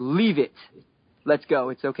your dog, "Leave it. Let's go.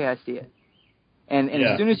 It's okay. I see it." And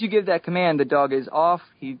as soon as you give that command, the dog is off.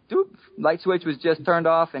 Light switch was just turned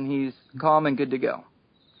off, and he's calm and good to go.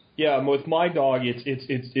 Yeah, with my dog,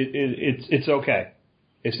 it's okay.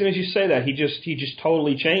 As soon as you say that, he just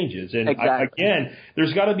totally changes. And exactly. Again,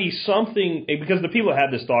 there's got to be something, because the people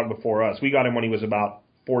had this dog before us. We got him when he was about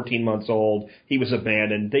 14 months old. He was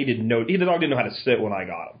abandoned. The dog didn't know how to sit when I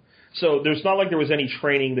got him. So there's not like there was any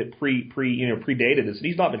training that predated this. And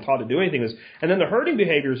he's not been taught to do anything with this. And then the herding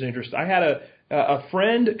behavior is interesting. I had a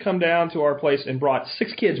friend come down to our place and brought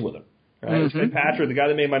 6 kids with him. Right? Mm-hmm. His friend Patrick, the guy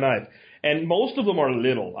that made my knife. And most of them are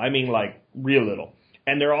little. I mean, like, real little.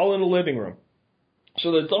 And they're all in the living room.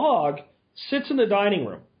 So the dog sits in the dining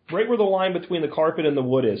room, right where the line between the carpet and the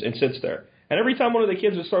wood is, and sits there. And every time one of the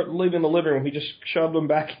kids would start leaving the living room, he just shoved them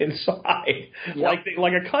back inside, like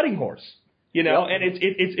a cutting horse. You know, and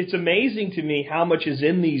it's amazing to me how much is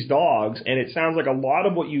in these dogs, and it sounds like a lot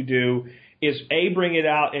of what you do is A, bring it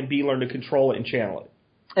out, and B, learn to control it and channel it.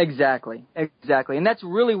 Exactly. And that's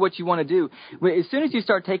really what you want to do. As soon as you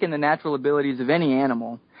start taking the natural abilities of any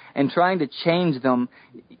animal and trying to change them,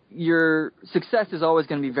 your success is always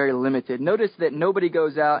going to be very limited. Notice that nobody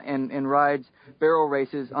goes out and rides barrel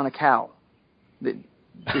races on a cow.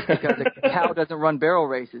 Just because a cow doesn't run barrel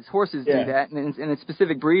races. Horses do that, and it's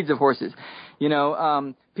specific breeds of horses. You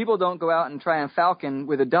know, people don't go out and try and falcon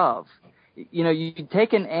with a dove. You know, you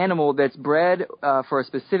take an animal that's bred for a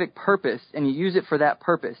specific purpose, and you use it for that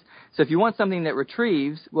purpose. So if you want something that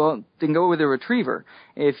retrieves, well, then go with a retriever.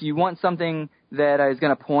 If you want something that is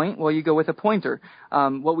going to point, well, you go with a pointer.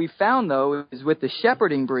 What we found, though, is with the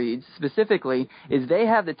shepherding breeds specifically, is they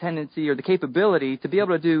have the tendency or the capability to be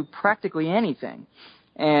able to do practically anything.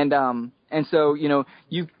 And so, you know,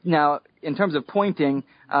 now in terms of pointing,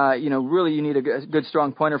 you know, really you need a good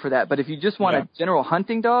strong pointer for that. But if you just want a general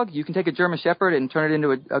hunting dog, you can take a German Shepherd and turn it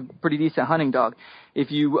into a pretty decent hunting dog.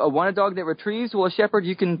 If you want a dog that retrieves, well, a Shepherd,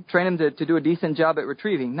 you can train him to do a decent job at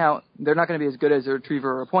retrieving. Now, they're not going to be as good as a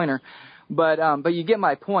retriever or a pointer, but you get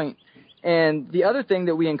my point. And the other thing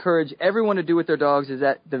that we encourage everyone to do with their dogs is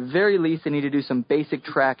at the very least they need to do some basic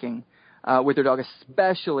tracking with their dog,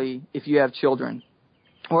 especially if you have children.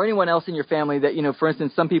 Or anyone else in your family that, you know, for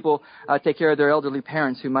instance, some people take care of their elderly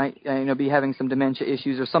parents who might, you know, be having some dementia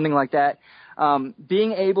issues or something like that.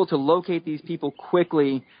 Being able to locate these people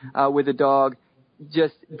quickly with a dog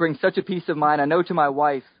just brings such a peace of mind. I know to my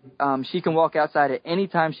wife, she can walk outside at any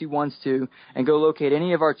time she wants to and go locate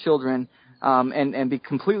any of our children and be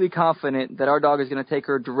completely confident that our dog is going to take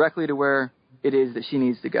her directly to where it is that she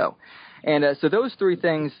needs to go. And so those three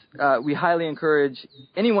things we highly encourage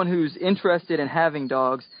anyone who's interested in having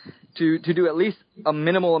dogs to do at least a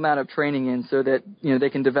minimal amount of training in so that, you know,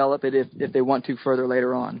 they can develop it if they want to further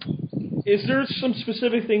later on. Is there some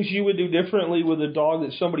specific things you would do differently with a dog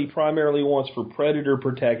that somebody primarily wants for predator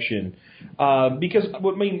protection? Because,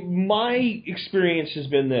 I mean, my experience has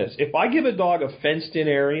been this. If I give a dog a fenced-in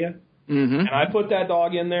area and I put that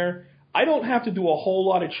dog in there, I don't have to do a whole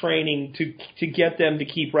lot of training to get them to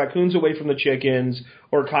keep raccoons away from the chickens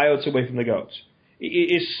or coyotes away from the goats.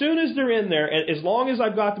 As soon as they're in there, and as long as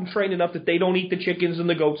I've got them trained enough that they don't eat the chickens and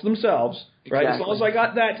the goats themselves, right? Exactly. As long as I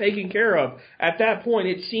got that taken care of, at that point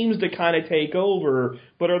it seems to kind of take over.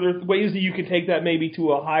 But are there ways that you can take that maybe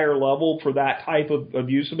to a higher level for that type of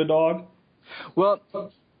abuse of a dog? Well,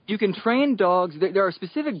 you can train dogs. There are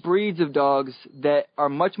specific breeds of dogs that are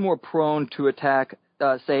much more prone to attack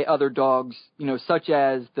say other dogs, you know, such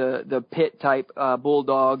as the pit type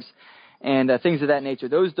bulldogs and things of that nature.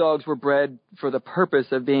 Those dogs were bred for the purpose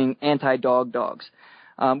of being anti-dog dogs,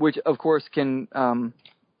 which of course can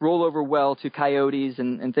roll over well to coyotes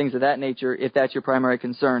and things of that nature if that's your primary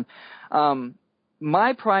concern.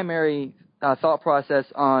 My primary thought process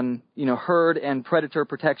on, you know, herd and predator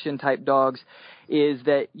protection type dogs is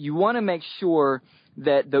that you want to make sure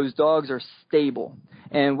that those dogs are stable.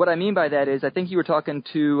 And what I mean by that is I think you were talking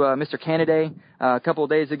to Mr. Canaday a couple of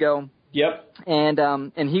days ago. Yep.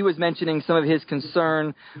 And he was mentioning some of his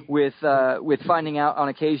concern with finding out on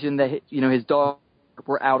occasion that, you know, his dogs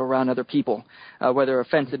were out around other people, whether a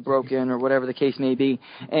fence had broken or whatever the case may be.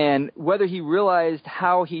 And whether he realized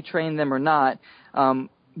how he trained them or not,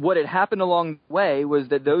 what had happened along the way was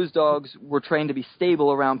that those dogs were trained to be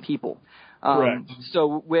stable around people. Correct.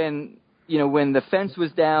 So when the fence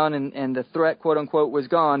was down and the threat, quote unquote, was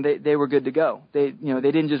gone, they were good to go. They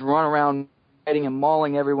didn't just run around fighting and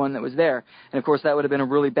mauling everyone that was there. And of course, that would have been a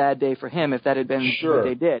really bad day for him if that had been what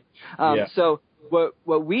they did. So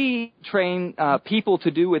what we train people to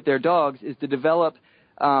do with their dogs is to develop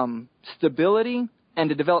stability and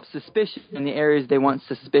to develop suspicion in the areas they want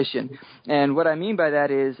suspicion. And what I mean by that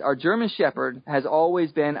is our German Shepherd has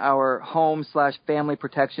always been our home/family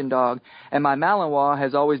protection dog, and my Malinois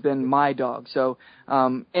has always been my dog. So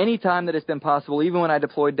any time that it's been possible, even when I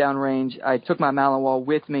deployed downrange, I took my Malinois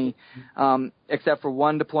with me, except for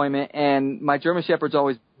one deployment, and my German Shepherd's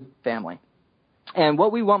always family. And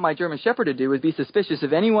what we want my German Shepherd to do is be suspicious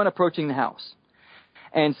of anyone approaching the house.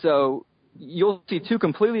 And so you'll see two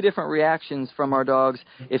completely different reactions from our dogs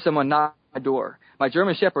if someone knocks on the door. My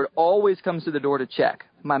German Shepherd always comes to the door to check.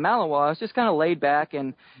 my Malinois is just kind of laid back,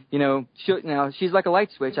 and, she's like a light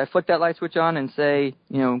switch. I flick that light switch on and say,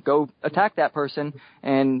 go attack that person,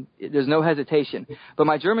 and there's no hesitation. But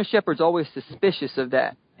my German Shepherd's always suspicious of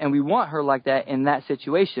that. And we want her like that in that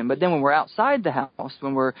situation. But then when we're outside the house,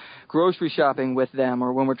 when we're grocery shopping with them,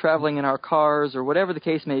 or when we're traveling in our cars, or whatever the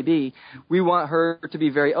case may be, we want her to be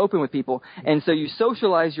very open with people. And so you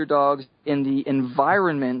socialize your dogs in the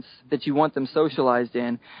environments that you want them socialized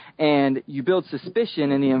in, and you build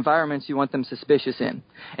suspicion in the environments you want them suspicious in.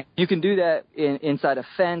 You can do that inside a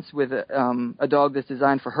fence with a dog that's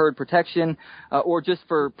designed for herd protection, or just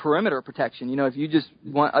for perimeter protection. If you just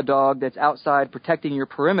want a dog that's outside protecting your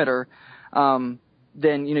perimeter, then,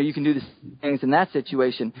 you can do the things in that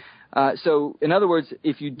situation. So, in other words,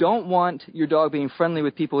 if you don't want your dog being friendly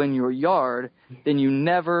with people in your yard, then you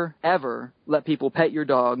never, ever let people pet your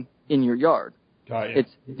dog in your yard. It's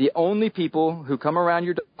the only people who come around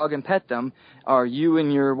your dog and pet them are you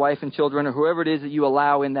and your wife and children, or whoever it is that you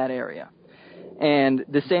allow in that area. And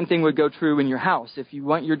the same thing would go true in your house. If you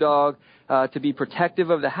want your dog to be protective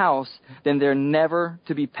of the house, then they're never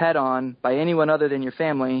to be pet on by anyone other than your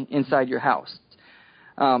family inside your house.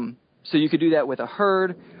 So you could do that with a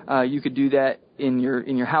herd. You could do that in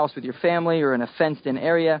your house with your family, or in a fenced-in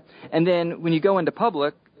area. And then when you go into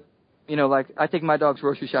public, like I take my dogs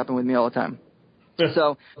grocery shopping with me all the time.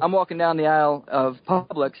 So I'm walking down the aisle of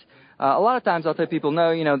Publix. A lot of times I'll tell people,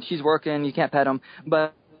 no, she's working, you can't pet them.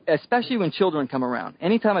 But especially when children come around,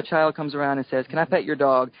 anytime a child comes around and says, can I pet your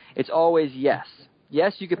dog? It's always yes.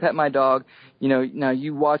 Yes, you can pet my dog. Now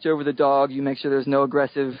you watch over the dog. You make sure there's no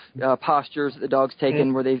aggressive postures that the dog's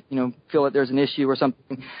taken where they, feel that there's an issue or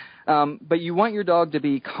something. But you want your dog to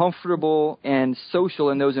be comfortable and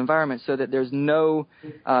social in those environments so that there's no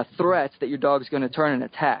threats that your dog's going to turn and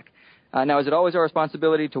attack. Now, is it always our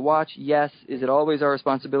responsibility to watch? Yes. Is it always our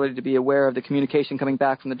responsibility to be aware of the communication coming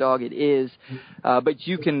back from the dog? It is. But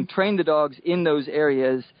you can train the dogs in those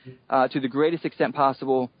areas to the greatest extent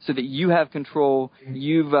possible so that you have control.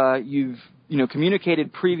 You've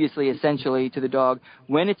communicated previously, essentially, to the dog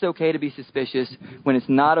when it's okay to be suspicious, when it's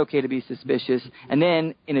not okay to be suspicious. And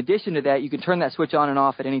then, in addition to that, you can turn that switch on and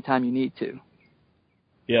off at any time you need to.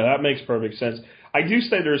 Yeah, that makes perfect sense. I do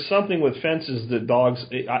say there's something with fences that dogs,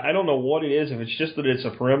 I don't know what it is, if it's just that it's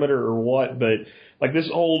a perimeter or what, but like this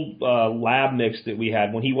old lab mix that we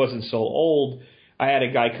had when he wasn't so old, I had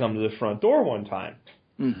a guy come to the front door one time,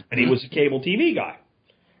 and he was a cable TV guy.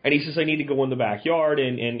 And he says, I need to go in the backyard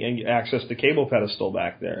and access the cable pedestal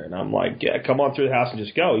back there. And I'm like, yeah, come on through the house and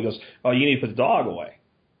just go. He goes, oh, you need to put the dog away.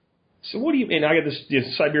 So what do you mean? I got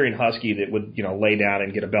this Siberian Husky that would, lay down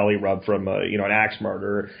and get a belly rub from, an axe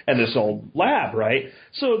murderer and this old lab, right?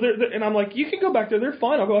 So, and I'm like, you can go back there. They're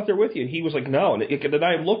fine. I'll go out there with you. And he was like, no. And then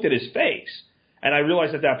I looked at his face, and I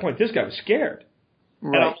realized at that point, this guy was scared.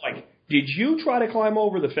 Right. And I'm like, did you try to climb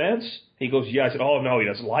over the fence? He goes, yeah. I said, oh, no, he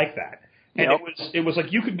doesn't like that. And it was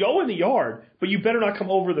like, you could go in the yard, but you better not come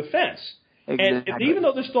over the fence. Exactly. And even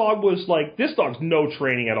though this dog was like, this dog's no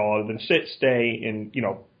training at all other than sit, stay, and,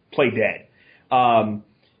 play dead. And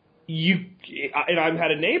I've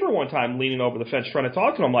had a neighbor one time leaning over the fence trying to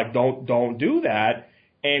talk to him. I'm like, don't do that.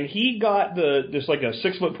 And he got there's like a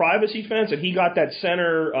 6-foot privacy fence, and he got that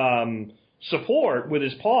center support with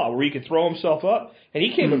his paw where he could throw himself up, and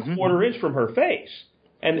he came a quarter inch from her face.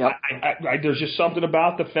 And I there's just something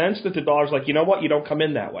about the fence that the dog's like, you know what, you don't come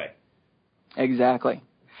in that way. Exactly.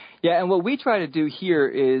 Yeah, and what we try to do here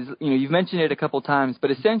is, you've mentioned it a couple times,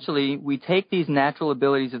 but essentially we take these natural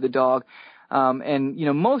abilities of the dog, and,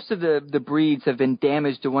 most of the breeds have been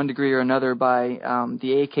damaged to one degree or another by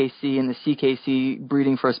the AKC and the CKC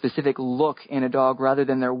breeding for a specific look in a dog rather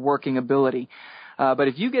than their working ability. But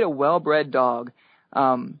if you get a well-bred dog,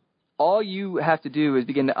 all you have to do is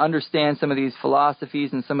begin to understand some of these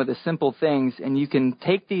philosophies and some of the simple things, and you can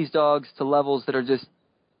take these dogs to levels that are just,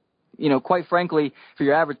 quite frankly, for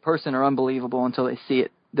your average person are unbelievable until they see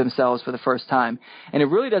it themselves for the first time. And it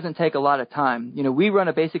really doesn't take a lot of time. We run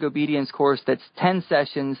a basic obedience course that's 10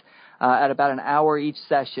 sessions at about an hour each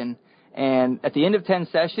session. And at the end of 10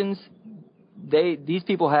 sessions, these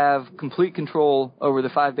people have complete control over the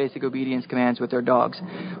 5 basic obedience commands with their dogs.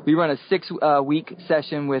 We run a 6-week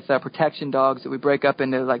session with protection dogs that we break up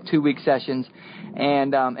into like 2-week sessions.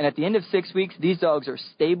 And at the end of 6 weeks, these dogs are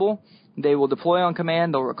stable. They will deploy on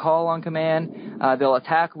command. They'll recall on command. They'll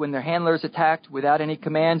attack when their handler's attacked without any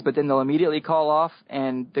commands, but then they'll immediately call off,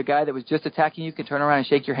 and the guy that was just attacking you can turn around and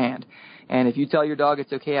shake your hand. And if you tell your dog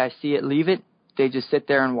it's okay, I see it, leave it, they just sit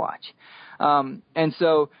there and watch. And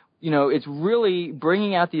so it's really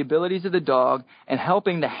bringing out the abilities of the dog and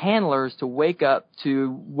helping the handlers to wake up to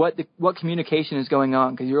what communication is going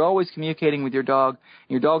on, because you're always communicating with your dog,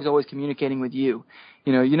 and your dog's always communicating with you.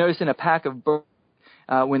 You notice in a pack of birds,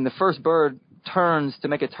 when the first bird turns to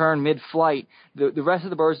make a turn mid-flight, the rest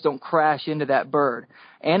of the birds don't crash into that bird.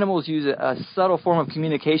 Animals use a subtle form of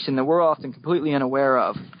communication that we're often completely unaware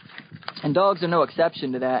of. And dogs are no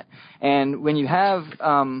exception to that. And when you have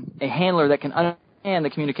a handler that can understand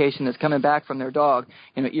the communication that's coming back from their dog,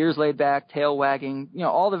 ears laid back, tail wagging,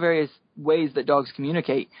 all the various ways that dogs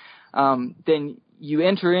communicate, then you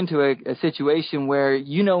enter into a situation where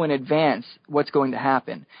you know in advance what's going to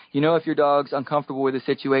happen. If your dog's uncomfortable with a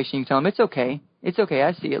situation, you tell them, it's okay,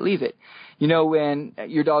 I see it, leave it. When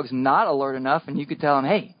your dog's not alert enough, and you could tell them,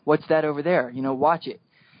 hey, what's that over there? Watch it.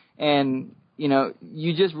 And,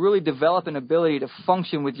 you just really develop an ability to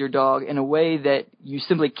function with your dog in a way that you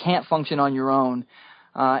simply can't function on your own.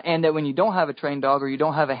 And that when you don't have a trained dog or you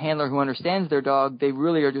don't have a handler who understands their dog, they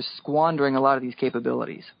really are just squandering a lot of these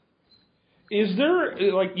capabilities. Is there,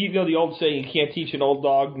 the old saying, you can't teach an old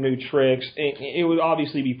dog new tricks? It would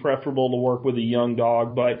obviously be preferable to work with a young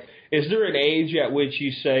dog, but is there an age at which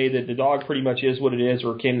you say that the dog pretty much is what it is,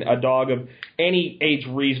 or can a dog of any age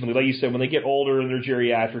reasonably, like you said, when they get older and they're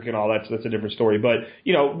geriatric and all that, that's a different story, but,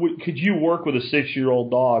 could you work with a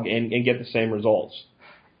 6-year-old dog and get the same results?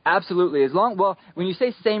 Absolutely. When you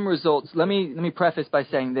say same results, let me preface by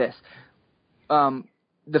saying this.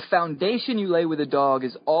 The foundation you lay with a dog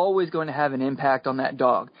is always going to have an impact on that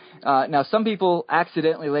dog. Now, some people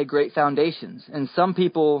accidentally lay great foundations, and some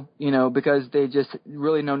people, because they just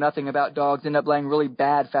really know nothing about dogs, end up laying really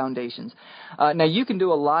bad foundations. Now, you can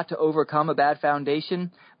do a lot to overcome a bad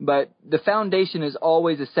foundation, but the foundation is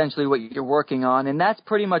always essentially what you're working on, and that's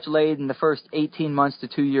pretty much laid in the first 18 months to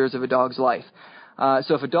 2 years of a dog's life.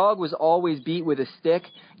 So if a dog was always beat with a stick,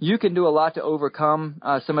 you can do a lot to overcome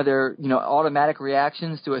some of their, automatic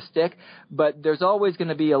reactions to a stick, but there's always going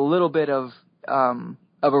to be a little bit of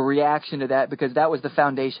a reaction to that because that was the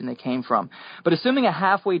foundation they came from. But assuming a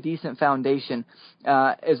halfway decent foundation,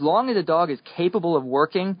 as long as a dog is capable of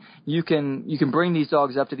working, you can bring these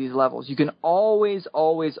dogs up to these levels. You can always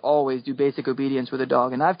do basic obedience with a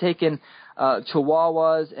dog. And I've taken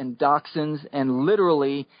Chihuahuas and Dachshunds and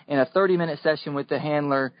literally in a 30-minute session with the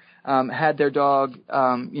handler, had their dog,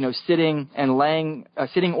 sitting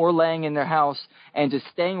or laying in their house and just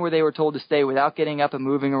staying where they were told to stay without getting up and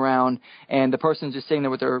moving around. And the person's just sitting there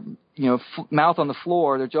with their, mouth on the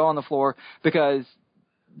floor, their jaw on the floor, because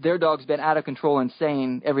their dog's been out of control,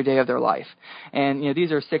 insane every day of their life. And,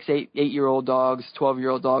 these are 6, 8-year-old dogs,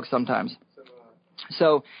 12-year-old dogs sometimes.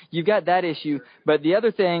 So you've got that issue. But the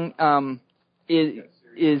other thing,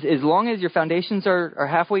 is as long as your foundations are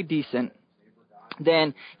halfway decent,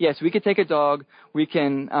 then, yes, we could take a dog, we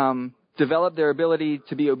can develop their ability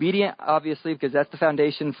to be obedient, obviously, because that's the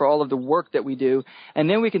foundation for all of the work that we do, and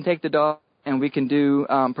then we can take the dog and we can do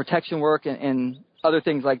protection work and other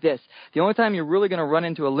things like this. The only time you're really going to run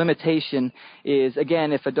into a limitation is,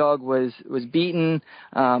 again, if a dog was beaten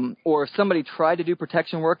or if somebody tried to do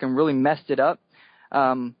protection work and really messed it up.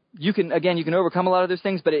 You can overcome a lot of those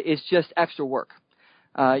things, but it's just extra work.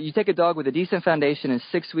 You take a dog with a decent foundation, in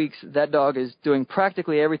 6 weeks, that dog is doing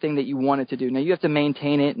practically everything that you want it to do. Now, you have to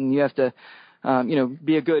maintain it, and you have to,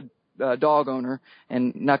 be a good dog owner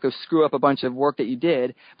and not go screw up a bunch of work that you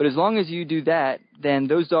did. But as long as you do that, then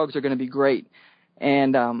those dogs are going to be great.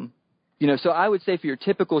 And, so I would say for your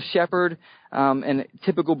typical shepherd and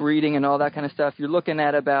typical breeding and all that kind of stuff, you're looking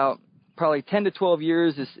at about probably 10 to 12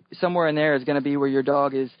 years is somewhere in there is going to be where your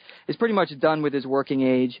dog is pretty much done with his working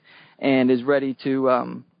age and is ready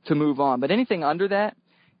to move on. But anything under that,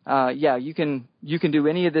 you can do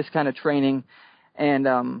any of this kind of training.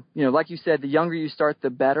 And, like you said, the younger you start,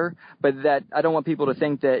 the better. But that I don't want people to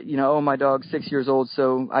think that, my dog's 6 years old,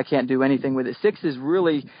 so I can't do anything with it. 6 is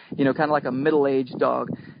really, kind of like a middle-aged dog.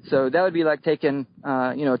 So that would be like taking, a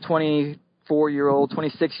 24-year-old,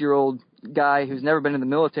 26-year-old guy who's never been in the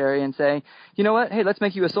military and say, you know what, hey, let's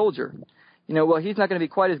make you a soldier. He's not going to be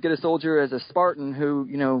quite as good a soldier as a Spartan who,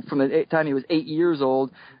 from the time he was 8 years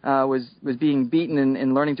old, was being beaten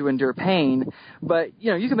and learning to endure pain. But,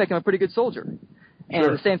 you can make him a pretty good soldier. And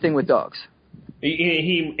Sure. The same thing with dogs.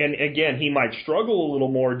 He might struggle a little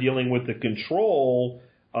more dealing with the control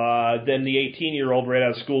than the 18-year-old right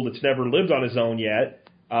out of school that's never lived on his own yet.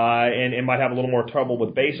 And might have a little more trouble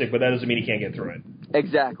with basic, but that doesn't mean he can't get through it.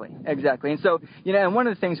 Exactly. And so, and one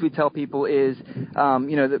of the things we tell people is,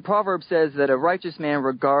 the proverb says that a righteous man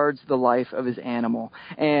regards the life of his animal.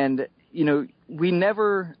 And, we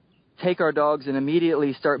never take our dogs and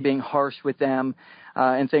immediately start being harsh with them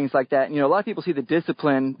and things like that. A lot of people see the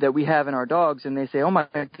discipline that we have in our dogs, and they say, oh, my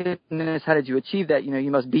goodness, how did you achieve that?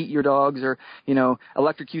 You must beat your dogs or,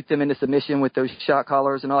 electrocute them into submission with those shock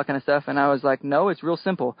collars and all that kind of stuff. And I was like, no, it's real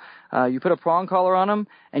simple. You put a prong collar on them,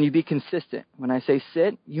 and you be consistent. When I say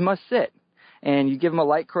sit, you must sit. And you give them a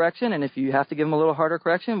light correction, and if you have to give them a little harder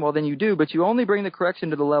correction, well, then you do. But you only bring the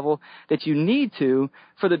correction to the level that you need to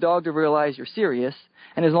for the dog to realize you're serious.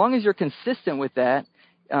 And as long as you're consistent with that,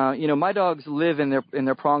 my dogs live in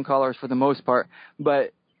their prong collars for the most part.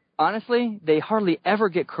 But honestly, they hardly ever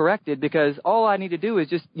get corrected because all I need to do is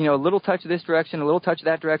just, a little touch this direction, a little touch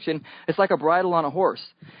that direction. It's like a bridle on a horse.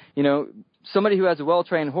 Somebody who has a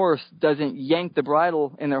well-trained horse doesn't yank the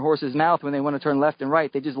bridle in their horse's mouth when they want to turn left and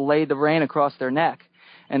right. They just lay the rein across their neck,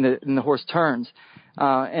 and the horse turns.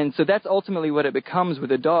 And so that's ultimately what it becomes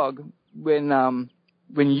with a dog when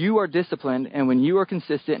you are disciplined and when you are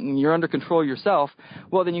consistent and you're under control yourself.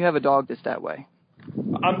 Well, then you have a dog that's that way.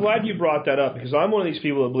 I'm glad you brought that up because I'm one of these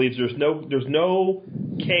people that believes there's no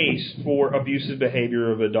case for abusive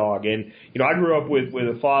behavior of a dog. And, I grew up with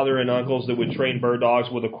a father and uncles that would train bird dogs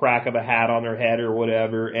with a crack of a hat on their head or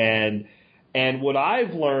whatever. And what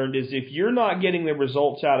I've learned is if you're not getting the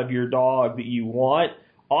results out of your dog that you want,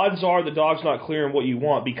 odds are the dog's not clearing what you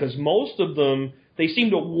want because most of them, they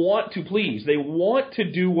seem to want to please. They want to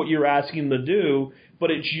do what you're asking them to do,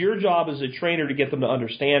 but it's your job as a trainer to get them to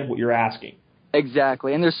understand what you're asking.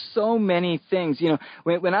 Exactly. And there's so many things.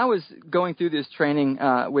 When I was going through this training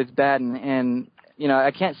with Baden, and,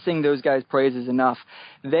 I can't sing those guys' praises enough.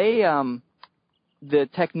 They, the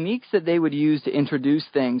techniques that they would use to introduce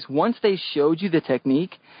things, once they showed you the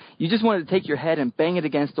technique, you just wanted to take your head and bang it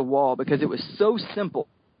against the wall because it was so simple.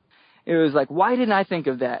 It was like, why didn't I think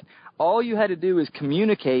of that? All you had to do is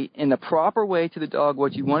communicate in the proper way to the dog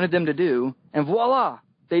what you wanted them to do, and voila,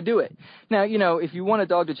 they do it. Now, if you want a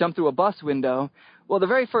dog to jump through a bus window, well, the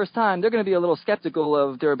very first time, they're going to be a little skeptical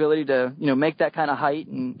of their ability to, make that kind of height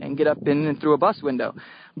and get up in and through a bus window.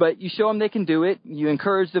 But you show them they can do it. You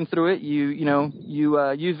encourage them through it. You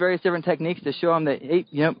use various different techniques to show them that, hey,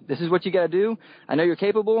 this is what you got to do. I know you're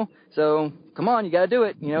capable, so come on, you got to do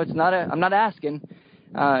it. I'm not asking.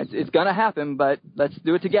 It's going to happen, but let's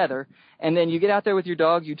do it together. And then you get out there with your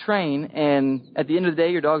dog, you train, and at the end of the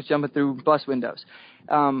day, your dog's jumping through bus windows.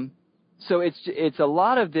 So it's a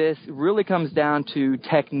lot of this really comes down to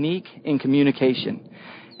technique and communication.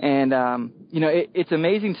 And, it's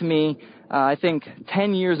amazing to me. I think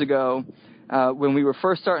 10 years ago, when we were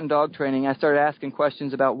first starting dog training, I started asking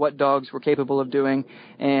questions about what dogs were capable of doing.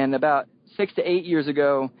 And about 6 to 8 years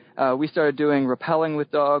ago, we started doing rappelling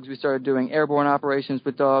with dogs. We started doing airborne operations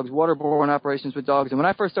with dogs, waterborne operations with dogs. And when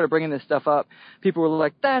I first started bringing this stuff up, people were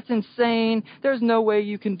like, that's insane. There's no way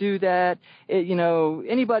you can do that.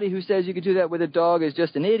 Anybody who says you could do that with a dog is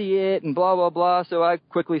just an idiot and blah, blah, blah. So I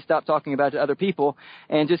quickly stopped talking about it to other people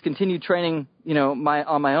and just continued training, on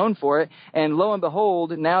my own for it. And lo and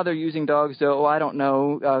behold, now they're using dogs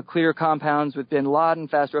to, clear compounds with bin Laden,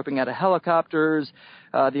 fast roping out of helicopters.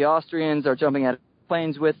 The Austrians are jumping out of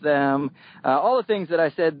planes with them, all the things that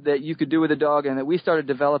I said that you could do with a dog and that we started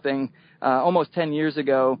developing almost 10 years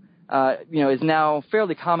ago, is now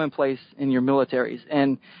fairly commonplace in your militaries.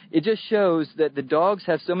 And it just shows that the dogs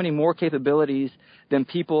have so many more capabilities than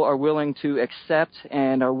people are willing to accept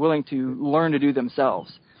and are willing to learn to do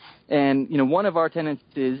themselves. And, one of our tenets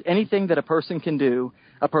is anything that a person can do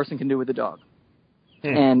with a dog.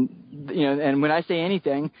 And, and when I say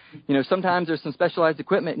anything, sometimes there's some specialized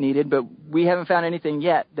equipment needed, but we haven't found anything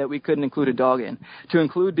yet that we couldn't include a dog in. To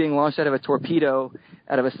include being launched out of a torpedo,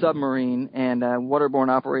 out of a submarine, and a waterborne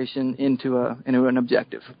operation into an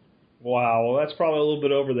objective. Wow, well, that's probably a little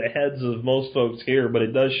bit over the heads of most folks here, but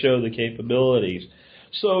it does show the capabilities.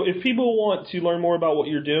 So if people want to learn more about what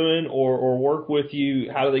you're doing or work with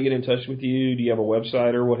you, how do they get in touch with you? Do you have a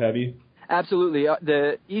website or what have you? Absolutely.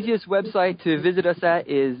 The easiest website to visit us at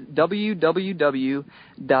is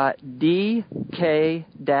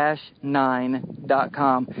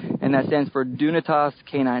www.dk-9.com, and that stands for Dunitas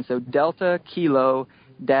Canine, so Delta Kilo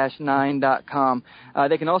 -9.com.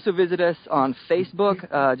 They can also visit us on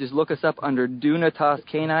Facebook. Just look us up under Dunitas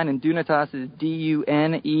Canine, and Dunitas is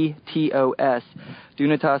Dunetos.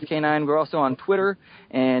 Dunitas Canine. We're also on Twitter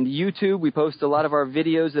and YouTube. We post a lot of our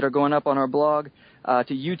videos that are going up on our blog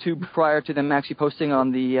to YouTube prior to them actually posting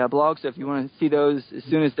on the blog. So if you want to see those as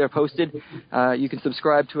soon as they're posted, you can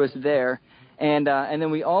subscribe to us there. And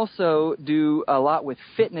then we also do a lot with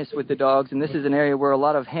fitness with the dogs, and this is an area where a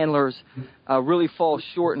lot of handlers really fall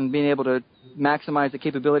short in being able to maximize the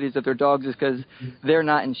capabilities of their dogs is because they're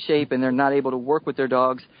not in shape and they're not able to work with their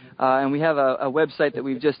dogs. And we have a website that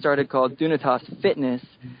we've just started called Dunitas Fitness,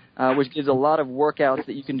 which gives a lot of workouts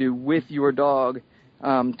that you can do with your dog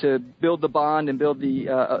to build the bond and build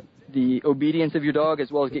the obedience of your dog,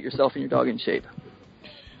 as well as get yourself and your dog in shape.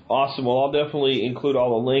 Awesome. Well, I'll definitely include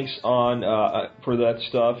all the links on for that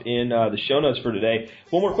stuff in the show notes for today.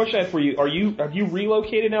 One more question I have for you: have you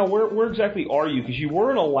relocated now? Where exactly are you? Because you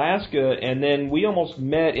were in Alaska, and then we almost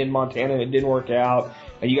met in Montana, and it didn't work out,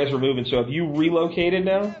 and you guys were moving. So have you relocated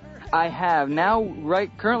now? I have now.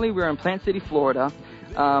 Currently, we're in Plant City, Florida.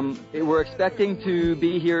 We're expecting to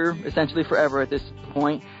be here essentially forever at this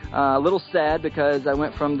point. A little sad because I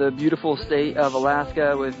went from the beautiful state of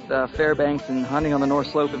Alaska with Fairbanks and hunting on the North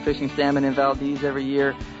Slope and fishing salmon in Valdez every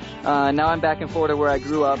year. Now I'm back in Florida where I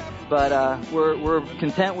grew up, but we're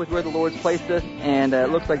content with where the Lord's placed us, and it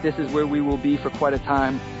looks like this is where we will be for quite a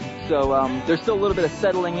time. So there's still a little bit of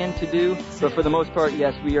settling in to do, but for the most part,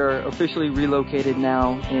 yes, we are officially relocated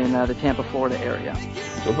now in the Tampa, Florida area.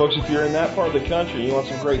 So, folks, if you're in that part of the country and you want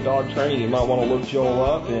some great dog training, you might want to look Joel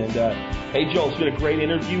up. And, hey, Joel, it's been a great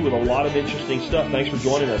interview with a lot of interesting stuff. Thanks for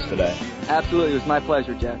joining us today. Absolutely. It was my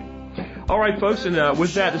pleasure, Jack. All right, folks, and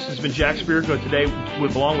with that, this has been Jack Spirko today,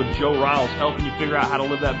 along with Joe Ryals, helping you figure out how to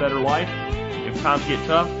live that better life if times get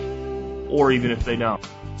tough, or even if they don't.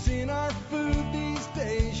 It's in our food these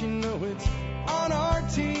days, you know it's on our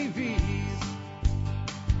TVs.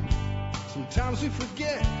 Sometimes we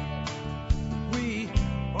forget we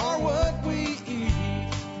are what we eat.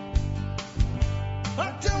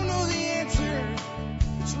 I don't know the answer.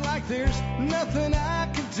 It's like there's nothing I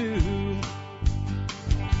can do.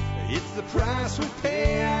 It's the price we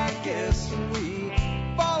pay, I guess, when we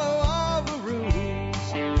follow all the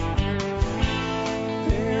rules.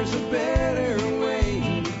 There's a better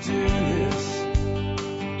way to do this.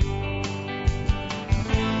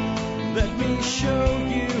 Let me show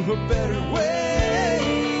you a better way.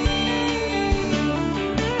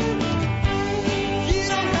 You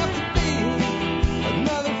don't have to be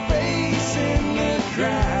another face in the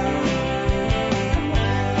crowd.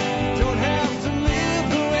 You don't have to live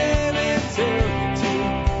the way they tell you to.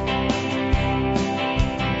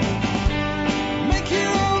 Make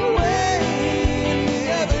your own way and the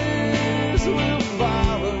others will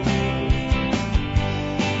follow.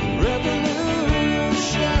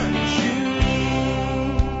 Revolution is you.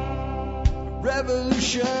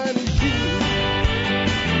 Revolution is you.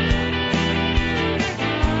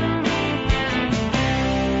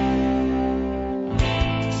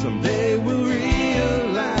 Someday we'll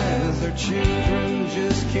realize their children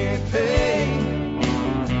just can't pay.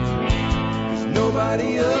 'Cause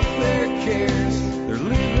nobody up there cares. They're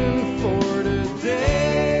living for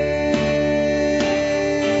today.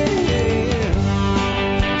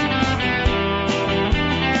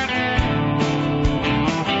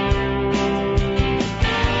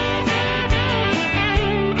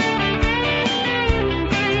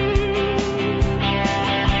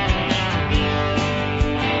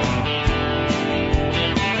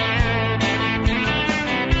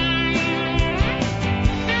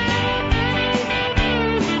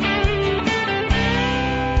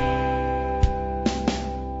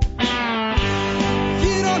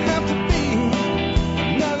 You don't have to be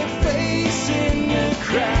another face in the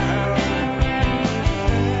crowd.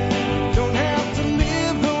 Don't have to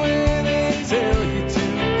live the way they tell you to.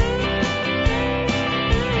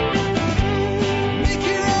 Make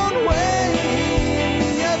your own way,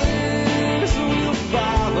 the others will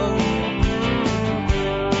follow.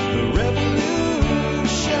 The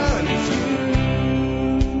revolution is you.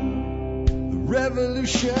 The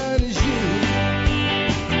revolution is you.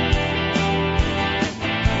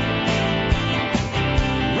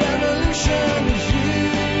 Revolution is you.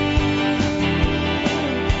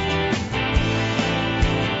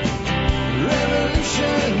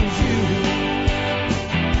 Revolution is you.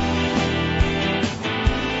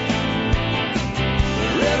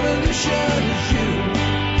 Revolution is you.